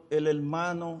por el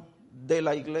hermano de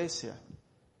la iglesia.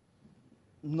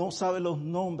 No sabe los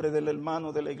nombres del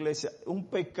hermano de la iglesia. Un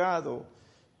pecado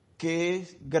que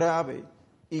es grave.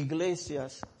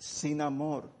 Iglesias sin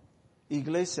amor.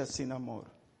 Iglesias sin amor.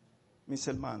 Mis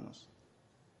hermanos.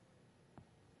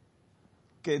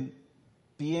 Que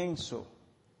pienso,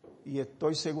 y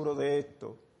estoy seguro de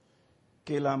esto,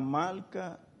 que la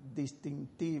marca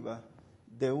distintiva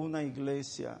de una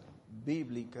iglesia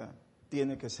bíblica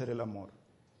tiene que ser el amor.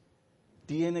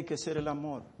 Tiene que ser el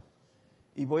amor.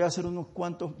 Y voy a hacer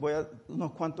voy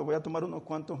a tomar unos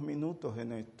cuantos minutos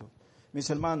en esto. Mis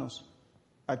hermanos,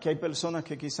 aquí hay personas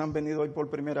que quizás han venido hoy por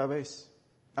primera vez.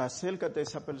 Acércate a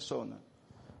esa persona.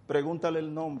 Pregúntale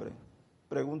el nombre.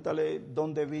 Pregúntale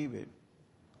dónde vive.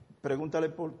 Pregúntale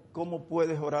por cómo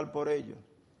puedes orar por ellos.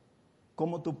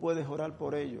 ¿Cómo tú puedes orar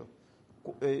por ellos?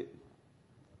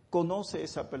 Conoce a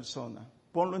esa persona.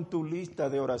 Ponlo en tu lista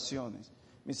de oraciones.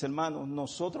 Mis hermanos,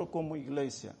 nosotros como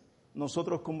iglesia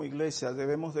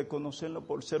debemos de conocerlo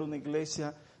por ser una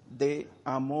iglesia de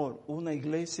amor, una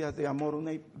iglesia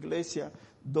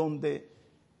donde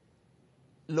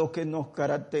lo que nos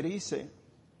caracterice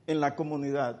en la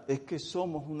comunidad es que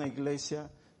somos una iglesia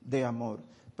de amor.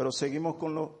 Pero seguimos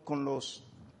con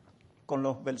con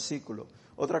los versículos.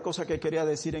 Otra cosa que quería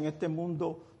decir, en este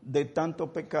mundo de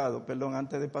tanto pecado,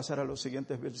 antes de pasar a los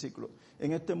siguientes versículos,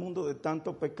 en este mundo de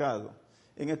tanto pecado,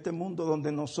 en este mundo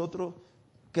donde nosotros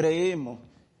creemos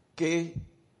que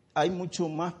hay mucho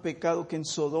más pecado que en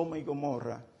Sodoma y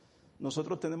Gomorra,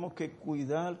 nosotros tenemos que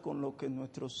cuidar con lo que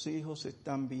nuestros hijos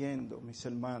están viendo, mis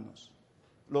hermanos.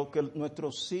 Lo que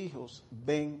nuestros hijos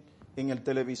ven en el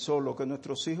televisor, lo que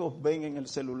nuestros hijos ven en el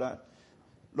celular.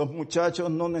 Los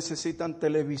muchachos no necesitan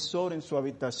televisor en su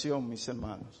habitación, mis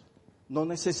hermanos. No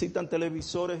necesitan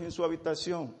televisores en su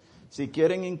habitación. Si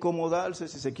quieren incomodarse,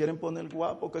 si se quieren poner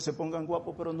guapos, que se pongan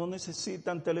guapos, pero no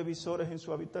necesitan televisores en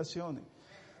sus habitaciones.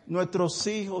 Nuestros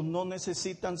hijos no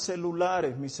necesitan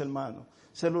celulares, mis hermanos.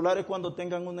 Celulares cuando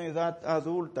tengan una edad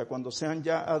adulta, cuando sean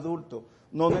ya adultos.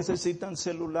 No necesitan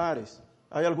celulares.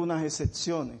 Hay algunas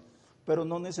excepciones, pero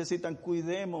no necesitan.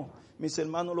 Cuidemos, mis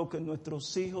hermanos, lo que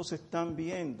nuestros hijos están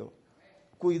viendo.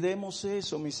 Cuidemos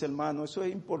eso, mis hermanos. Eso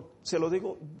es importante. Se lo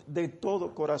digo de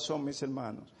todo corazón, mis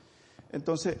hermanos.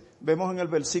 Entonces, vemos en el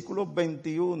versículo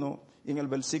 21 y en el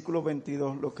versículo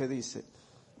 22 lo que dice.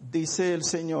 Dice el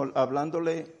Señor,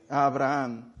 hablándole a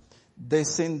Abraham,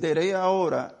 descenderé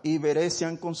ahora y veré si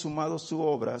han consumado su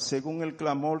obra, según el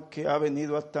clamor que ha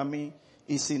venido hasta mí,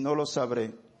 y si no lo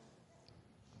sabré.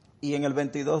 Y en el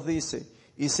 22 dice,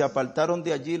 y se apartaron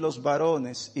de allí los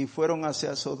varones y fueron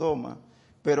hacia Sodoma,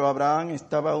 pero Abraham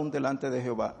estaba aún delante de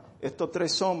Jehová. Estos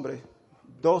 3 hombres,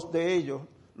 2 de ellos,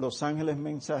 los ángeles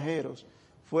mensajeros,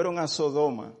 fueron a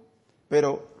Sodoma,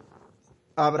 pero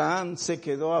Abraham se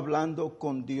quedó hablando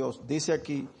con Dios. Dice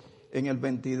aquí en el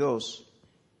 22,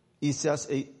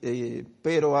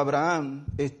 pero Abraham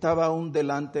estaba aún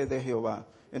delante de Jehová.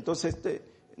 Entonces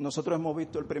nosotros hemos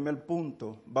visto el primer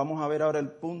punto. Vamos a ver ahora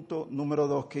el punto número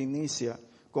 2 que inicia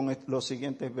con los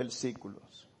siguientes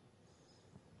versículos.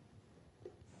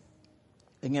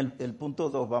 En el punto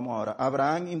 2 vamos ahora.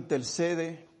 Abraham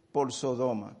intercede por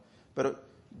Sodoma.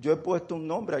 Pero yo he puesto un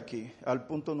nombre aquí al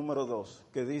punto número 2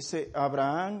 que dice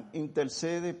Abraham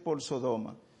intercede por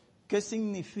Sodoma. ¿Qué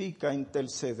significa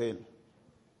interceder?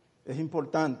 Es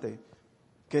importante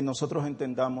que nosotros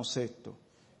entendamos esto.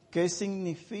 ¿Qué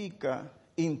significa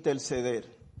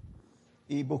interceder?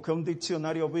 Y busqué un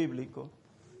diccionario bíblico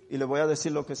y le voy a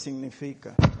decir lo que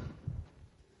significa.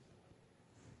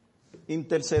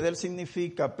 Interceder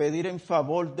significa pedir en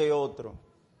favor de otro.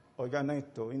 Oigan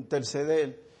esto,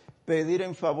 interceder, pedir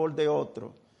en favor de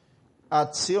otro.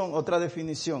 Acción, otra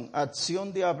definición,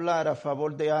 acción de hablar a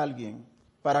favor de alguien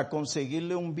para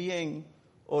conseguirle un bien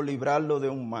o librarlo de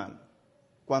un mal.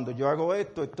 Cuando yo hago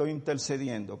esto, estoy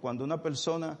intercediendo. Cuando una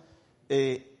persona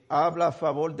habla a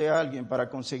favor de alguien para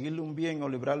conseguirle un bien o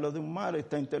librarlo de un mal,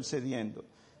 está intercediendo.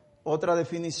 Otra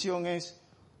definición es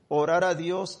orar a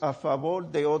Dios a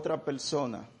favor de otra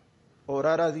persona.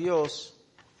 Orar a Dios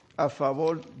a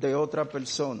favor de otra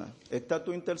persona. ¿Estás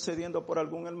tú intercediendo por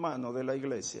algún hermano de la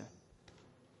iglesia?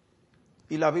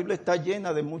 Y la Biblia está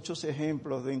llena de muchos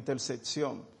ejemplos de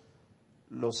intercesión.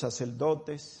 Los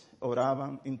sacerdotes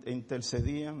oraban,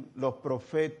 intercedían, los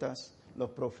profetas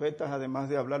además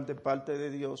de hablar de parte de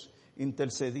Dios,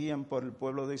 intercedían por el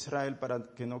pueblo de Israel para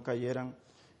que no cayeran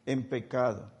en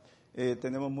pecado.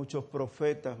 Tenemos muchos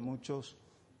profetas, muchos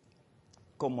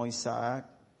como Isaac,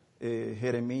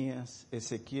 Jeremías,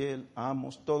 Ezequiel,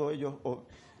 Amos, todos ellos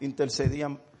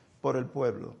intercedían por el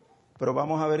pueblo. Pero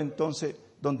vamos a ver entonces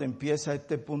donde empieza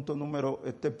este punto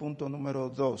número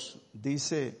 2.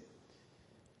 Dice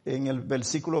en el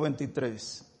versículo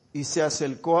 23, y se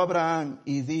acercó a Abraham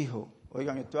y dijo,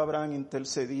 oigan, esto es Abraham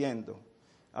intercediendo,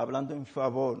 hablando en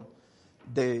favor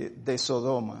de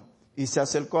Sodoma. Y se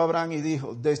acercó a Abraham y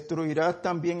dijo, ¿destruirás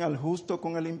también al justo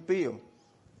con el impío?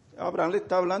 Abraham le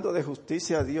está hablando de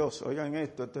justicia a Dios. Oigan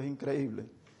esto es increíble.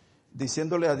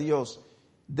 Diciéndole a Dios,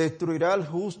 ¿destruirá al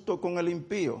justo con el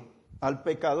impío? Al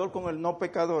pecador con el no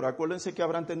pecador. Acuérdense que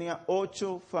Abraham tenía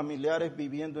 8 familiares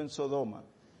viviendo en Sodoma.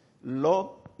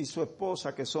 Lot y su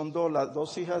esposa, que son las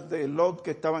 2 hijas de Lot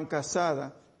que estaban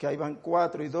casadas, que ahí van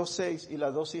 4 y 2, 6, y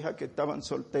las 2 hijas que estaban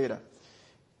solteras.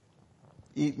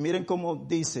 Y miren cómo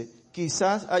dice,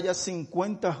 quizás haya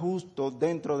 50 justos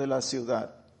dentro de la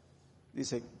ciudad.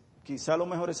 Dice, quizá a lo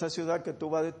mejor esa ciudad que tú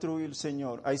vas a destruir,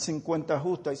 Señor, hay 50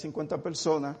 justos, hay 50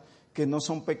 personas que no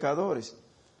son pecadores.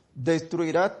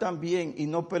 Destruirás también y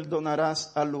no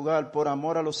perdonarás al lugar por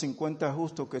amor a los 50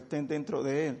 justos que estén dentro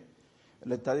de él.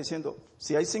 Le está diciendo,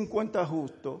 si hay 50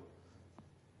 justos,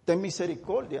 ten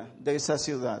misericordia de esa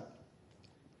ciudad.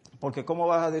 Porque ¿cómo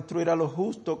vas a destruir a los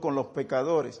justos con los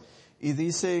pecadores? Y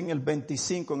dice en el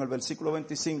versículo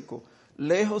 25,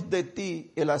 lejos de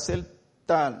ti el hacer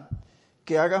tal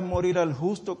que hagas morir al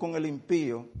justo con el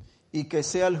impío y que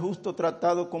sea el justo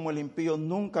tratado como el impío,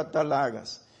 nunca tal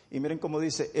hagas. Y miren cómo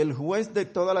dice, el juez de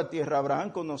toda la tierra.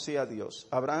 Abraham conocía a Dios.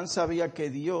 Abraham sabía que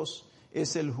Dios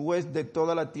es el juez de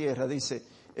toda la tierra. Dice,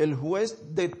 el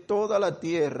juez de toda la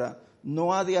tierra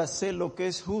no ha de hacer lo que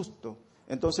es justo.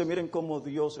 Entonces miren cómo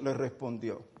Dios le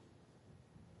respondió.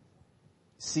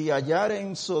 Si hallare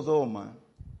en Sodoma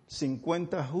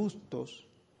 50 justos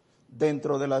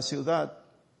dentro de la ciudad,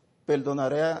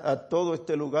 perdonaré a todo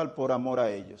este lugar por amor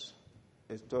a ellos.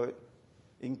 Esto es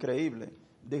increíble.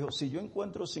 Dijo, si yo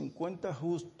encuentro 50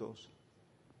 justos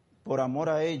por amor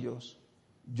a ellos,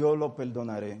 yo lo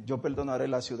perdonaré. Yo perdonaré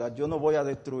la ciudad. Yo no voy a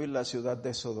destruir la ciudad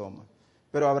de Sodoma.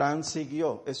 Pero Abraham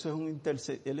siguió. Eso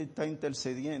es él está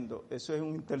intercediendo. Eso es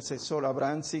un intercesor.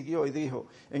 Abraham siguió y dijo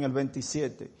en el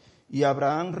 27. Y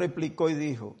Abraham replicó y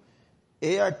dijo,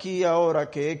 he aquí ahora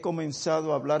que he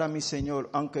comenzado a hablar a mi Señor,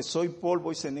 aunque soy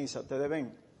polvo y ceniza. ¿Ustedes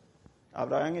ven?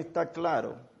 Abraham está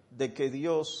claro de que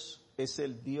Dios es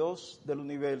el Dios del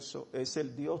universo, es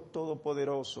el Dios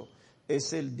todopoderoso,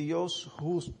 es el Dios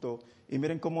justo. Y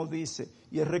miren cómo dice,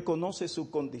 y él reconoce su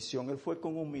condición. Él fue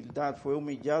con humildad, fue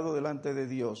humillado delante de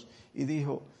Dios. Y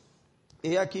dijo,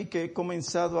 he aquí que he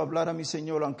comenzado a hablar a mi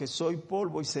Señor, aunque soy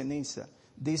polvo y ceniza.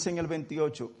 Dice en el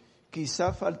 28,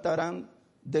 quizá faltarán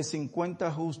de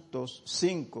 50 justos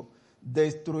 5,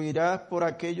 destruirás por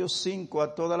aquellos 5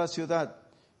 a toda la ciudad.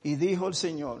 Y dijo el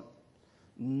Señor,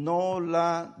 no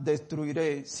la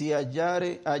destruiré si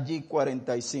hallare allí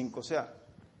 45. O sea,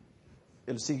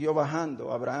 él siguió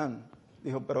bajando, Abraham.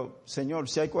 Dijo, pero Señor,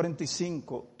 si hay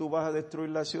 45, ¿tú vas a destruir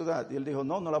la ciudad? Y él dijo,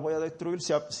 no la voy a destruir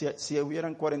si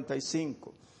hubieran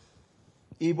 45.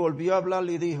 Y volvió a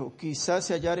hablarle y dijo, quizás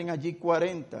se hallaren allí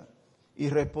 40. Y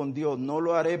respondió, no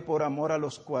lo haré por amor a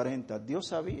los 40. Dios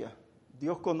sabía,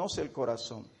 Dios conoce el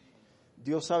corazón.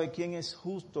 Dios sabe quién es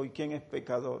justo y quién es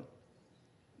pecador.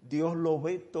 Dios lo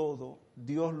ve todo,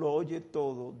 Dios lo oye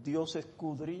todo, Dios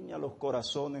escudriña los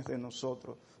corazones de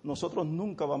nosotros. Nosotros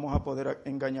nunca vamos a poder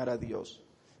engañar a Dios.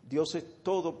 Dios es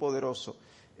todopoderoso,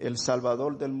 el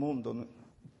Salvador del mundo.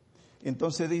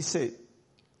 Entonces dice,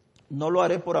 no lo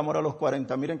haré por amor a los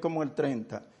 40. Miren cómo el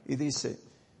 30. Y dice,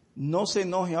 no se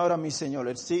enoje ahora mi Señor.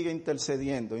 Él sigue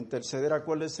intercediendo. Interceder,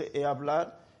 acuérdense, es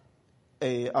hablar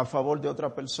a favor de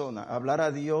otra persona. Hablar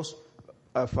a Dios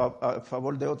a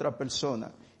favor de otra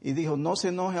persona. Y dijo, no se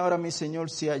enoje ahora mi Señor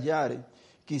si hallare,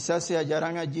 quizás se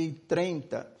hallarán allí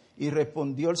 30. Y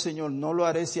respondió el Señor, no lo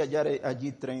haré si hallare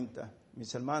allí 30.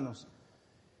 Mis hermanos,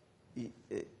 y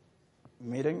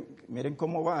miren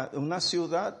cómo va, una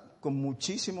ciudad con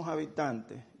muchísimos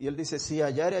habitantes. Y él dice, si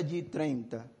hallare allí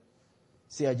 30,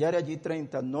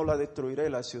 no la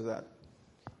destruiré la ciudad.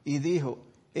 Y dijo,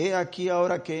 he aquí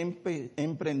ahora que he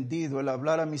emprendido el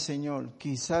hablar a mi Señor,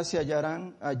 quizás se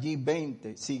hallarán allí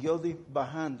 20. Siguió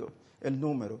bajando el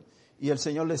número. Y el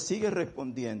Señor le sigue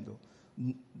respondiendo.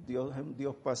 Dios es un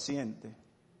Dios paciente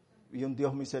y un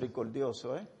Dios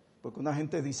misericordioso, porque una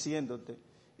gente diciéndote,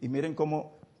 y miren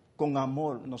cómo con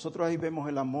amor, nosotros ahí vemos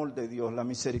el amor de Dios, la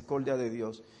misericordia de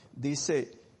Dios.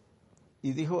 Dice,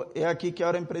 y dijo, he aquí que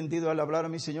ahora he emprendido al hablar a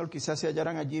mi Señor, quizás se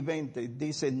hallarán allí 20.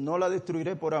 Dice, no la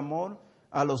destruiré por amor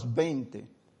a los 20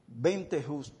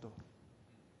 justos.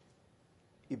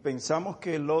 Y pensamos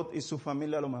que Lot y su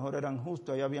familia a lo mejor eran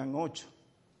justos, ahí habían 8.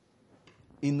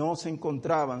 Y no se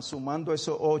encontraban, sumando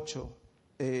esos 8,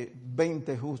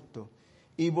 20 justos.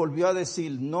 Y volvió a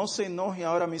decir, no se enoje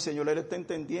ahora mi Señor. Él está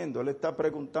entendiendo, él está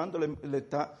preguntando,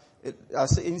 ha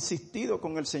insistido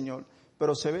con el Señor.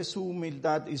 Pero se ve su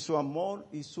humildad y su amor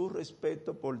y su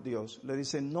respeto por Dios. Le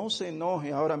dice, no se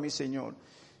enoje ahora mi Señor.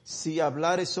 Si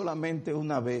hablare solamente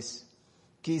una vez,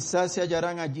 quizás se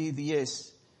hallarán allí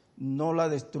 10, no la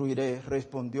destruiré,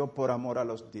 respondió por amor a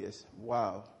los 10.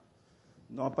 Wow,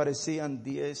 no aparecían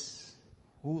 10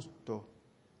 justos.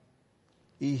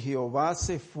 Y Jehová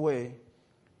se fue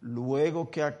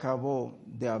luego que acabó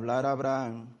de hablar a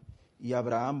Abraham, y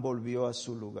Abraham volvió a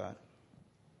su lugar,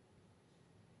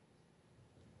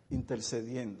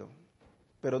 intercediendo.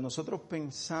 Pero nosotros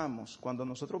pensamos, cuando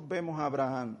nosotros vemos a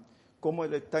Abraham, cómo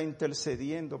él está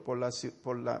intercediendo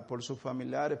por sus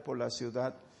familiares, por la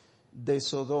ciudad de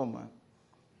Sodoma.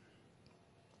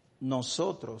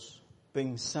 Nosotros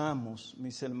pensamos,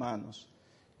 mis hermanos,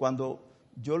 cuando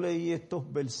yo leí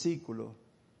estos versículos,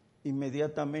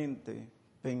 inmediatamente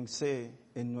pensé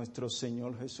en nuestro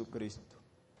Señor Jesucristo,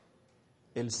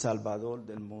 el Salvador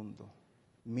del mundo,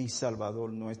 mi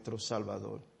Salvador, nuestro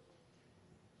Salvador.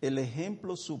 El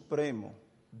ejemplo supremo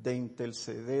de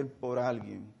interceder por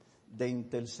alguien, de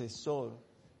intercesor,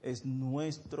 es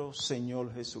nuestro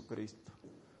Señor Jesucristo.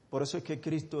 Por eso es que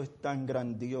Cristo es tan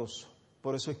grandioso.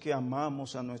 Por eso es que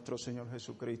amamos a nuestro Señor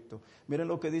Jesucristo. Miren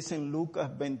lo que dice en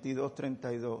Lucas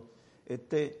 22:32.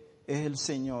 Este es el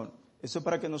Señor. Eso es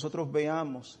para que nosotros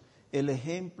veamos el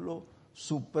ejemplo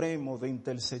supremo de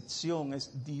intercesión.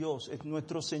 Es Dios, es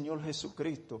nuestro Señor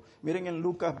Jesucristo. Miren en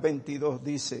Lucas 22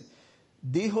 dice,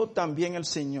 dijo también el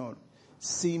Señor,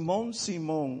 Simón,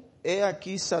 Simón, he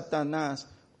aquí Satanás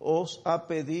os ha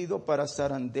pedido para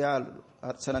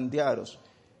zarandearos,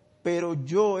 pero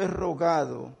yo he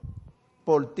rogado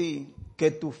por ti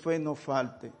que tu fe no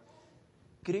falte.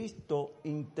 Cristo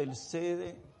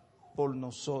intercede por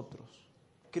nosotros.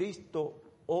 Cristo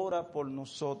ora por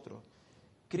nosotros.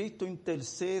 Cristo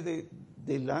intercede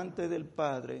delante del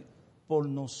Padre por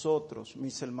nosotros,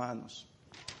 mis hermanos.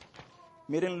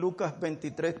 Miren Lucas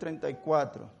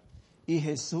 23:34. Y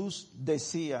Jesús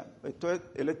decía,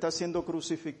 Él está siendo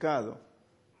crucificado.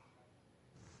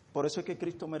 Por eso es que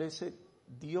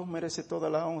Dios merece toda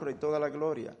la honra y toda la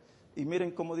gloria. Y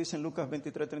miren cómo dice en Lucas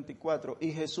 23:34.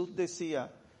 Y Jesús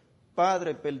decía,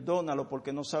 Padre, perdónalo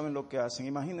porque no saben lo que hacen.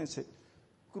 Imagínense,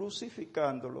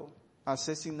 crucificándolo,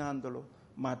 asesinándolo,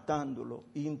 matándolo,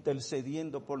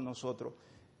 intercediendo por nosotros.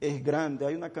 Es grande.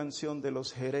 Hay una canción de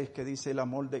los Jerez que dice el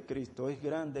amor de Cristo. Es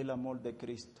grande el amor de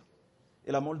Cristo.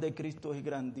 El amor de Cristo es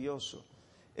grandioso.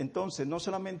 Entonces, no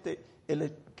solamente el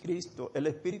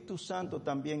Espíritu Santo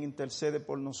también intercede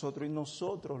por nosotros y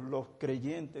nosotros los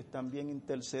creyentes también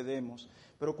intercedemos.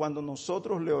 Pero cuando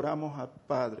nosotros le oramos al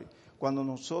Padre, cuando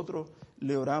nosotros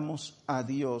le oramos a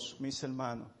Dios, mis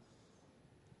hermanos,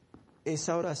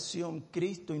 esa oración,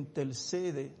 Cristo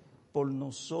intercede por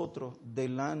nosotros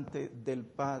delante del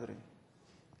Padre.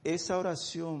 Esa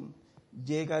oración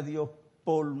llega a Dios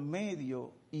por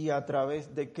medio y a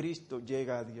través de Cristo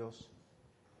llega a Dios.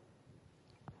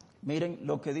 Miren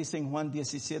lo que dice en Juan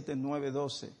 17:9,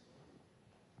 12.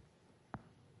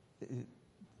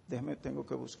 Tengo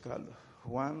que buscarlo.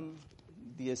 Juan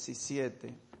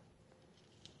 17.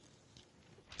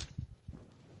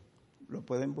 Lo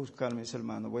pueden buscar, mis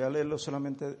hermanos. Voy a leerlo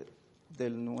solamente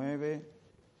del 9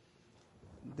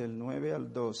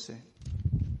 al 12.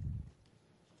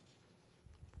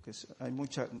 Porque hay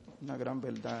una gran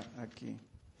verdad aquí.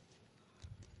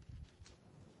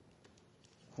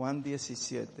 Juan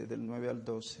 17, del 9 al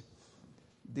 12.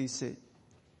 Dice,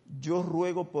 yo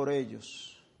ruego por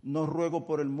ellos, no ruego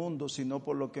por el mundo, sino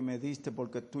por lo que me diste,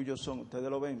 porque tuyos son. Ustedes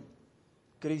lo ven,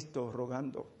 Cristo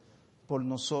rogando por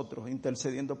nosotros,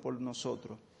 intercediendo por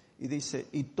nosotros. Y dice,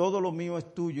 y todo lo mío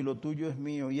es tuyo y lo tuyo es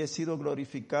mío, y he sido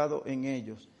glorificado en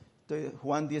ellos. Entonces,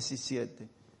 Juan 17.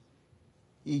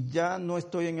 Y ya no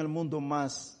estoy en el mundo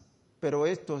más, pero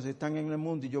estos están en el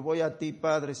mundo, y yo voy a ti,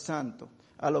 Padre Santo.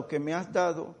 A lo que me has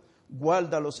dado,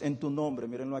 guárdalos en tu nombre,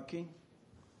 mírenlo aquí,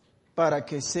 para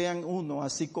que sean uno,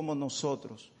 así como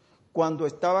nosotros. Cuando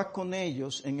estabas con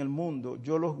ellos en el mundo,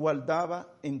 yo los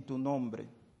guardaba en tu nombre.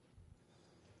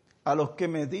 A los que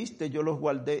me diste, yo los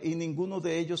guardé, y ninguno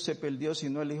de ellos se perdió,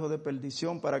 sino el hijo de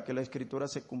perdición, para que la Escritura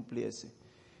se cumpliese.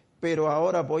 Pero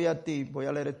ahora voy a ti, voy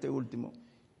a leer este último,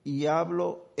 y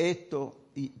hablo esto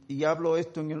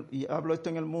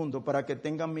en el mundo para que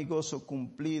tengan mi gozo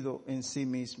cumplido en sí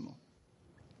mismo.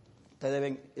 Ustedes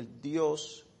ven el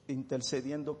Dios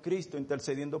intercediendo, Cristo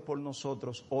intercediendo por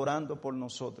nosotros, orando por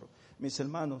nosotros. Mis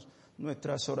hermanos,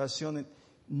 nuestras oraciones,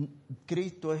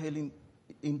 Cristo es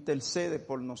intercede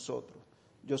por nosotros.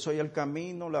 Yo soy el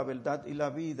camino, la verdad y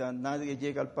la vida. Nadie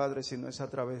llega al Padre si no es a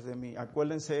través de mí.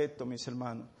 Acuérdense esto, mis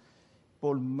hermanos.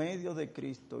 Por medio de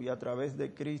Cristo y a través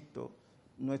de Cristo,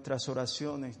 nuestras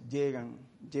oraciones llegan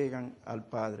al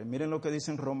Padre. Miren lo que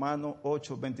dice en Romanos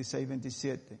 8, 26,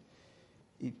 27.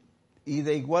 Y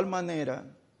de igual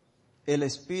manera, el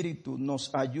Espíritu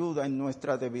nos ayuda en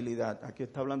nuestra debilidad. Aquí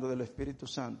está hablando del Espíritu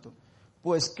Santo.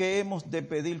 Pues qué hemos de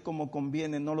pedir como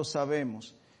conviene, no lo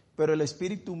sabemos. Pero el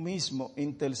Espíritu mismo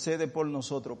intercede por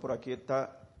nosotros. Por aquí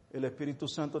está, el Espíritu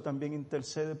Santo también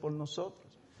intercede por nosotros.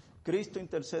 Cristo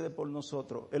intercede por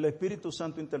nosotros, el Espíritu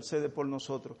Santo intercede por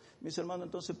nosotros. Mis hermanos,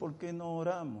 entonces, ¿por qué no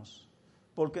oramos?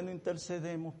 ¿Por qué no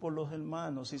intercedemos por los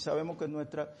hermanos? Si sabemos que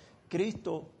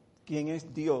Cristo, quien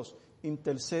es Dios,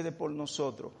 intercede por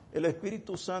nosotros. El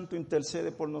Espíritu Santo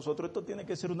intercede por nosotros. Esto tiene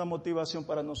que ser una motivación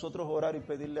para nosotros orar y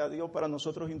pedirle a Dios, para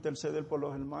nosotros interceder por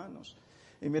los hermanos.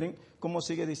 Y miren cómo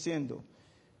sigue diciendo,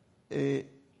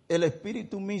 el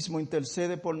Espíritu mismo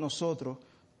intercede por nosotros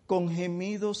con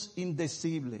gemidos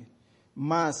indecibles,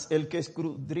 mas el que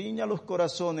escudriña los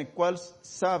corazones,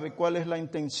 sabe cuál es la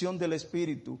intención del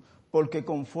Espíritu, porque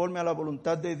conforme a la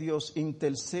voluntad de Dios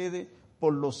intercede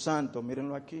por los santos.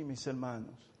 Mírenlo aquí, mis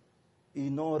hermanos. Y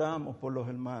no oramos por los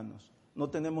hermanos. No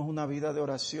tenemos una vida de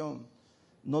oración.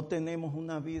 No tenemos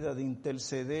una vida de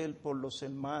interceder por los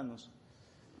hermanos.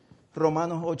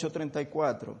 Romanos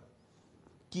 8:34.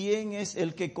 ¿Quién es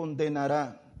el que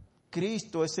condenará?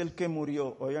 Cristo es el que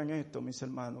murió. Oigan esto, mis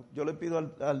hermanos. Yo le pido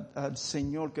al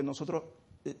Señor que nosotros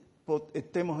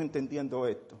estemos entendiendo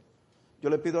esto. Yo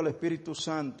le pido al Espíritu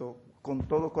Santo con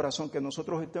todo corazón que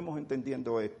nosotros estemos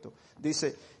entendiendo esto.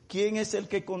 Dice, ¿quién es el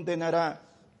que condenará?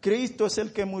 Cristo es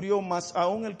el que murió, más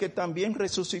aún el que también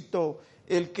resucitó.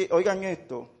 El que, oigan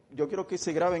esto, yo quiero que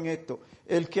se graben esto.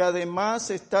 El que además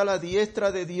está a la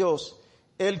diestra de Dios,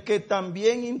 el que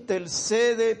también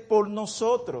intercede por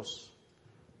nosotros.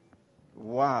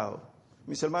 Wow.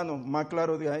 Mis hermanos, más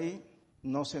claro de ahí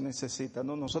no se necesita.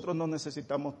 No, nosotros no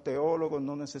necesitamos teólogos,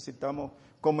 no necesitamos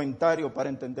comentarios para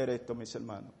entender esto, mis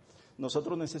hermanos.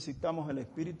 Nosotros necesitamos el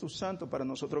Espíritu Santo para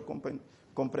nosotros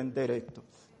comprender esto.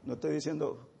 No estoy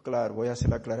diciendo, claro, voy a hacer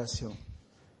la aclaración.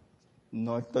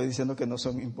 No estoy diciendo que no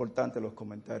son importantes los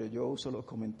comentarios. Yo uso los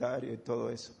comentarios y todo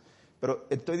eso. Pero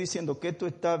estoy diciendo que esto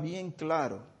está bien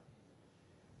claro.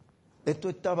 Esto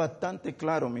está bastante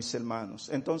claro, mis hermanos.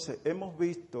 Entonces, hemos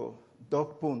visto 2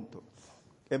 puntos.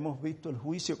 Hemos visto el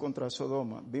juicio contra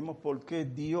Sodoma. Vimos por qué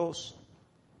Dios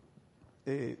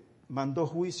mandó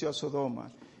juicio a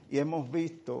Sodoma. Y hemos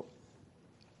visto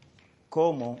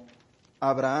cómo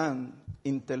Abraham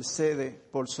intercede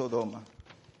por Sodoma.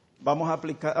 Vamos a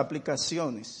aplicar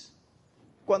aplicaciones.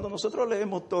 Cuando nosotros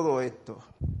leemos todo esto,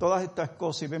 todas estas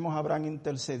cosas y vemos a Abraham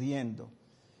intercediendo,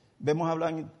 vemos a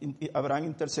Abraham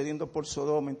intercediendo por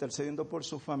Sodoma, intercediendo por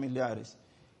sus familiares.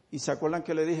 Y se acuerdan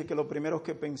que le dije que lo primero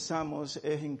que pensamos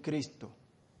es en Cristo,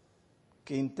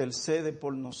 que intercede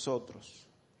por nosotros.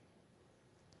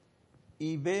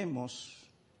 Y vemos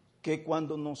que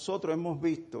cuando nosotros hemos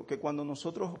visto, que cuando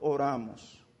nosotros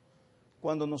oramos,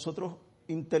 cuando nosotros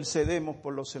intercedemos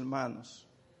por los hermanos,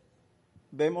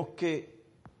 vemos que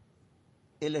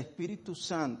el Espíritu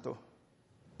Santo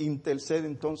intercede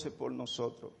entonces por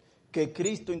nosotros, que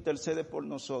Cristo intercede por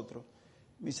nosotros.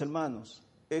 Mis hermanos,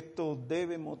 esto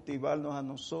debe motivarnos a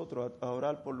nosotros a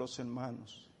orar por los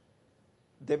hermanos.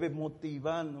 Debe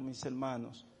motivarnos, mis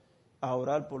hermanos, a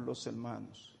orar por los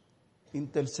hermanos,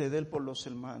 interceder por los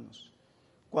hermanos.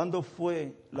 ¿Cuándo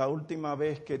fue la última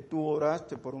vez que tú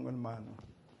oraste por un hermano?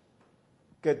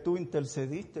 Que tú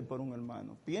intercediste por un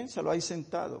hermano. Piénsalo ahí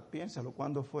sentado, piénsalo,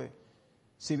 ¿cuándo fue?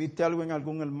 Si viste algo en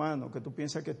algún hermano que tú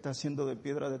piensas que está haciendo de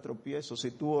piedra de tropiezo,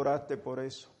 si tú oraste por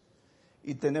eso.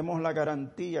 Y tenemos la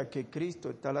garantía que Cristo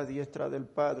está a la diestra del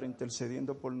Padre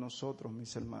intercediendo por nosotros,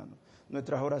 mis hermanos.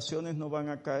 Nuestras oraciones no van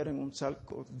a caer en un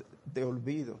saco de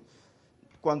olvido.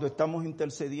 Cuando estamos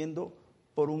intercediendo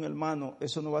por un hermano,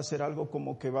 eso no va a ser algo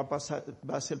como que va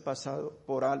a ser pasado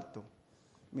por alto.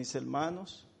 Mis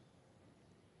hermanos,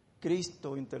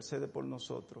 Cristo intercede por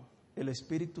nosotros. El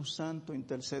Espíritu Santo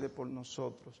intercede por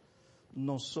nosotros.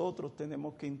 Nosotros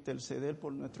tenemos que interceder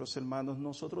por nuestros hermanos.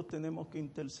 Nosotros tenemos que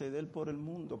interceder por el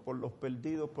mundo, por los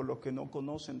perdidos, por los que no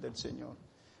conocen del Señor.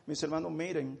 Mis hermanos,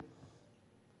 miren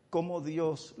cómo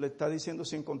Dios le está diciendo,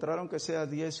 si encontraron que sea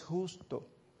 10 justos,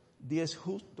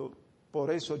 por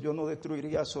eso yo no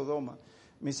destruiría a Sodoma.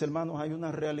 Mis hermanos, hay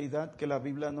una realidad que la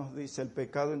Biblia nos dice: el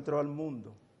pecado entró al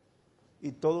mundo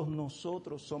y todos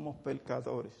nosotros somos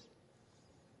pecadores.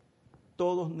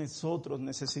 Todos nosotros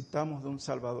necesitamos de un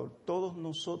Salvador. Todos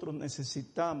nosotros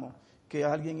necesitamos que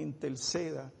alguien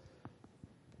interceda.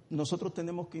 Nosotros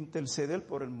tenemos que interceder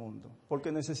por el mundo,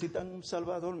 porque necesitan un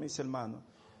Salvador, mis hermanos.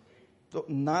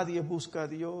 Nadie busca a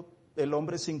Dios. El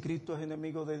hombre sin Cristo es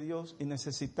enemigo de Dios y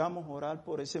necesitamos orar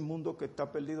por ese mundo que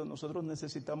está perdido. Nosotros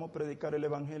necesitamos predicar el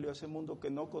Evangelio a ese mundo que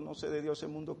no conoce de Dios, ese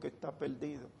mundo que está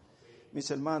perdido.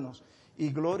 Mis hermanos,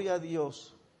 y gloria a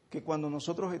Dios que cuando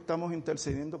nosotros estamos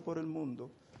intercediendo por el mundo,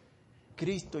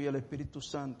 Cristo y el Espíritu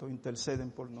Santo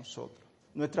interceden por nosotros.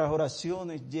 Nuestras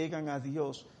oraciones llegan a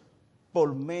Dios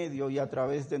por medio y a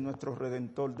través de nuestro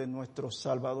Redentor, de nuestro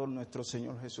Salvador, nuestro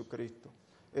Señor Jesucristo.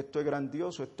 Esto es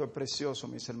grandioso, esto es precioso,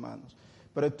 mis hermanos.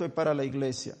 Pero esto es para la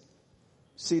iglesia.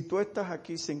 Si tú estás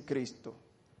aquí sin Cristo,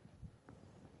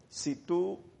 si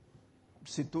tú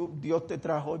Dios te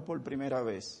trajo hoy por primera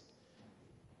vez,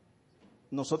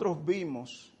 nosotros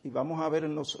vimos, y vamos a ver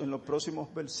en los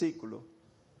próximos versículos,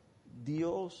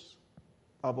 Dios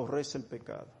aborrece el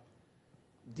pecado.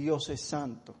 Dios es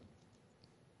santo.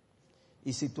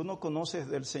 Y si tú no conoces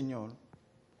del Señor,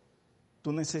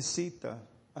 tú necesitas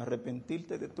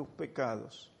arrepentirte de tus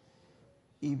pecados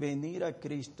y venir a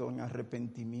Cristo en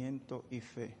arrepentimiento y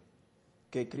fe.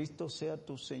 Que Cristo sea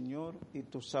tu Señor y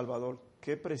tu Salvador.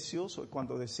 Qué precioso es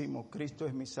cuando decimos, Cristo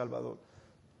es mi Salvador.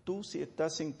 Tú, si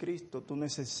estás en Cristo, tú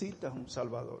necesitas un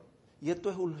Salvador. Y esto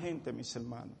es urgente, mis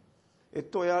hermanos.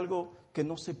 Esto es algo que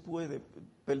no se puede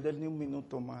perder ni un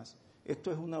minuto más.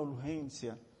 Esto es una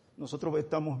urgencia. nosotros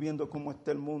estamos viendo cómo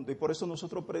está el mundo y por eso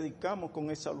nosotros predicamos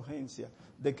con esa urgencia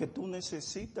de que tú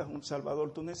necesitas un Salvador,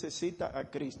 tú necesitas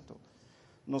a Cristo.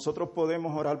 Nosotros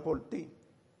podemos orar por ti,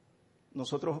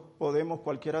 nosotros podemos,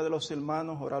 cualquiera de los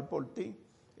hermanos, orar por ti.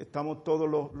 Estamos todos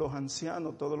los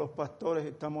ancianos, todos los pastores,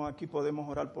 estamos aquí, podemos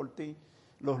orar por ti.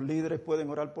 Los líderes pueden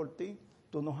orar por ti.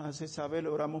 Tú nos haces saber,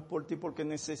 oramos por ti porque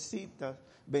necesitas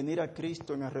venir a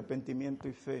Cristo en arrepentimiento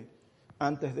y fe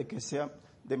antes de que sea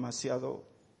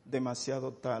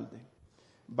demasiado tarde.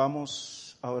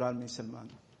 Vamos a orar, mis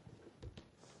hermanos.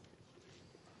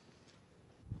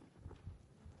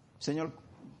 Señor,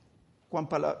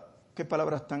 qué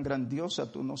palabras tan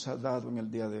grandiosas tú nos has dado en el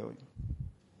día de hoy.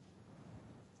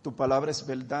 Tu palabra es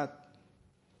verdad,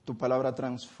 tu palabra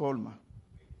transforma.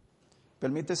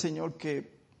 Permite, Señor,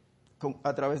 que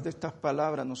a través de estas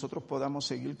palabras nosotros podamos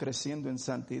seguir creciendo en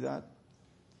santidad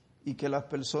y que las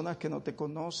personas que no te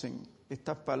conocen,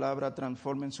 estas palabras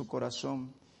transformen su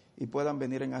corazón y puedan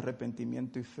venir en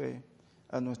arrepentimiento y fe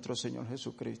a nuestro Señor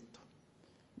Jesucristo.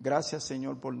 Gracias,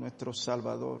 Señor, por nuestro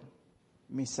Salvador,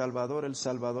 mi Salvador, el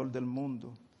Salvador del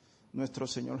mundo, nuestro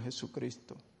Señor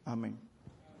Jesucristo. Amén.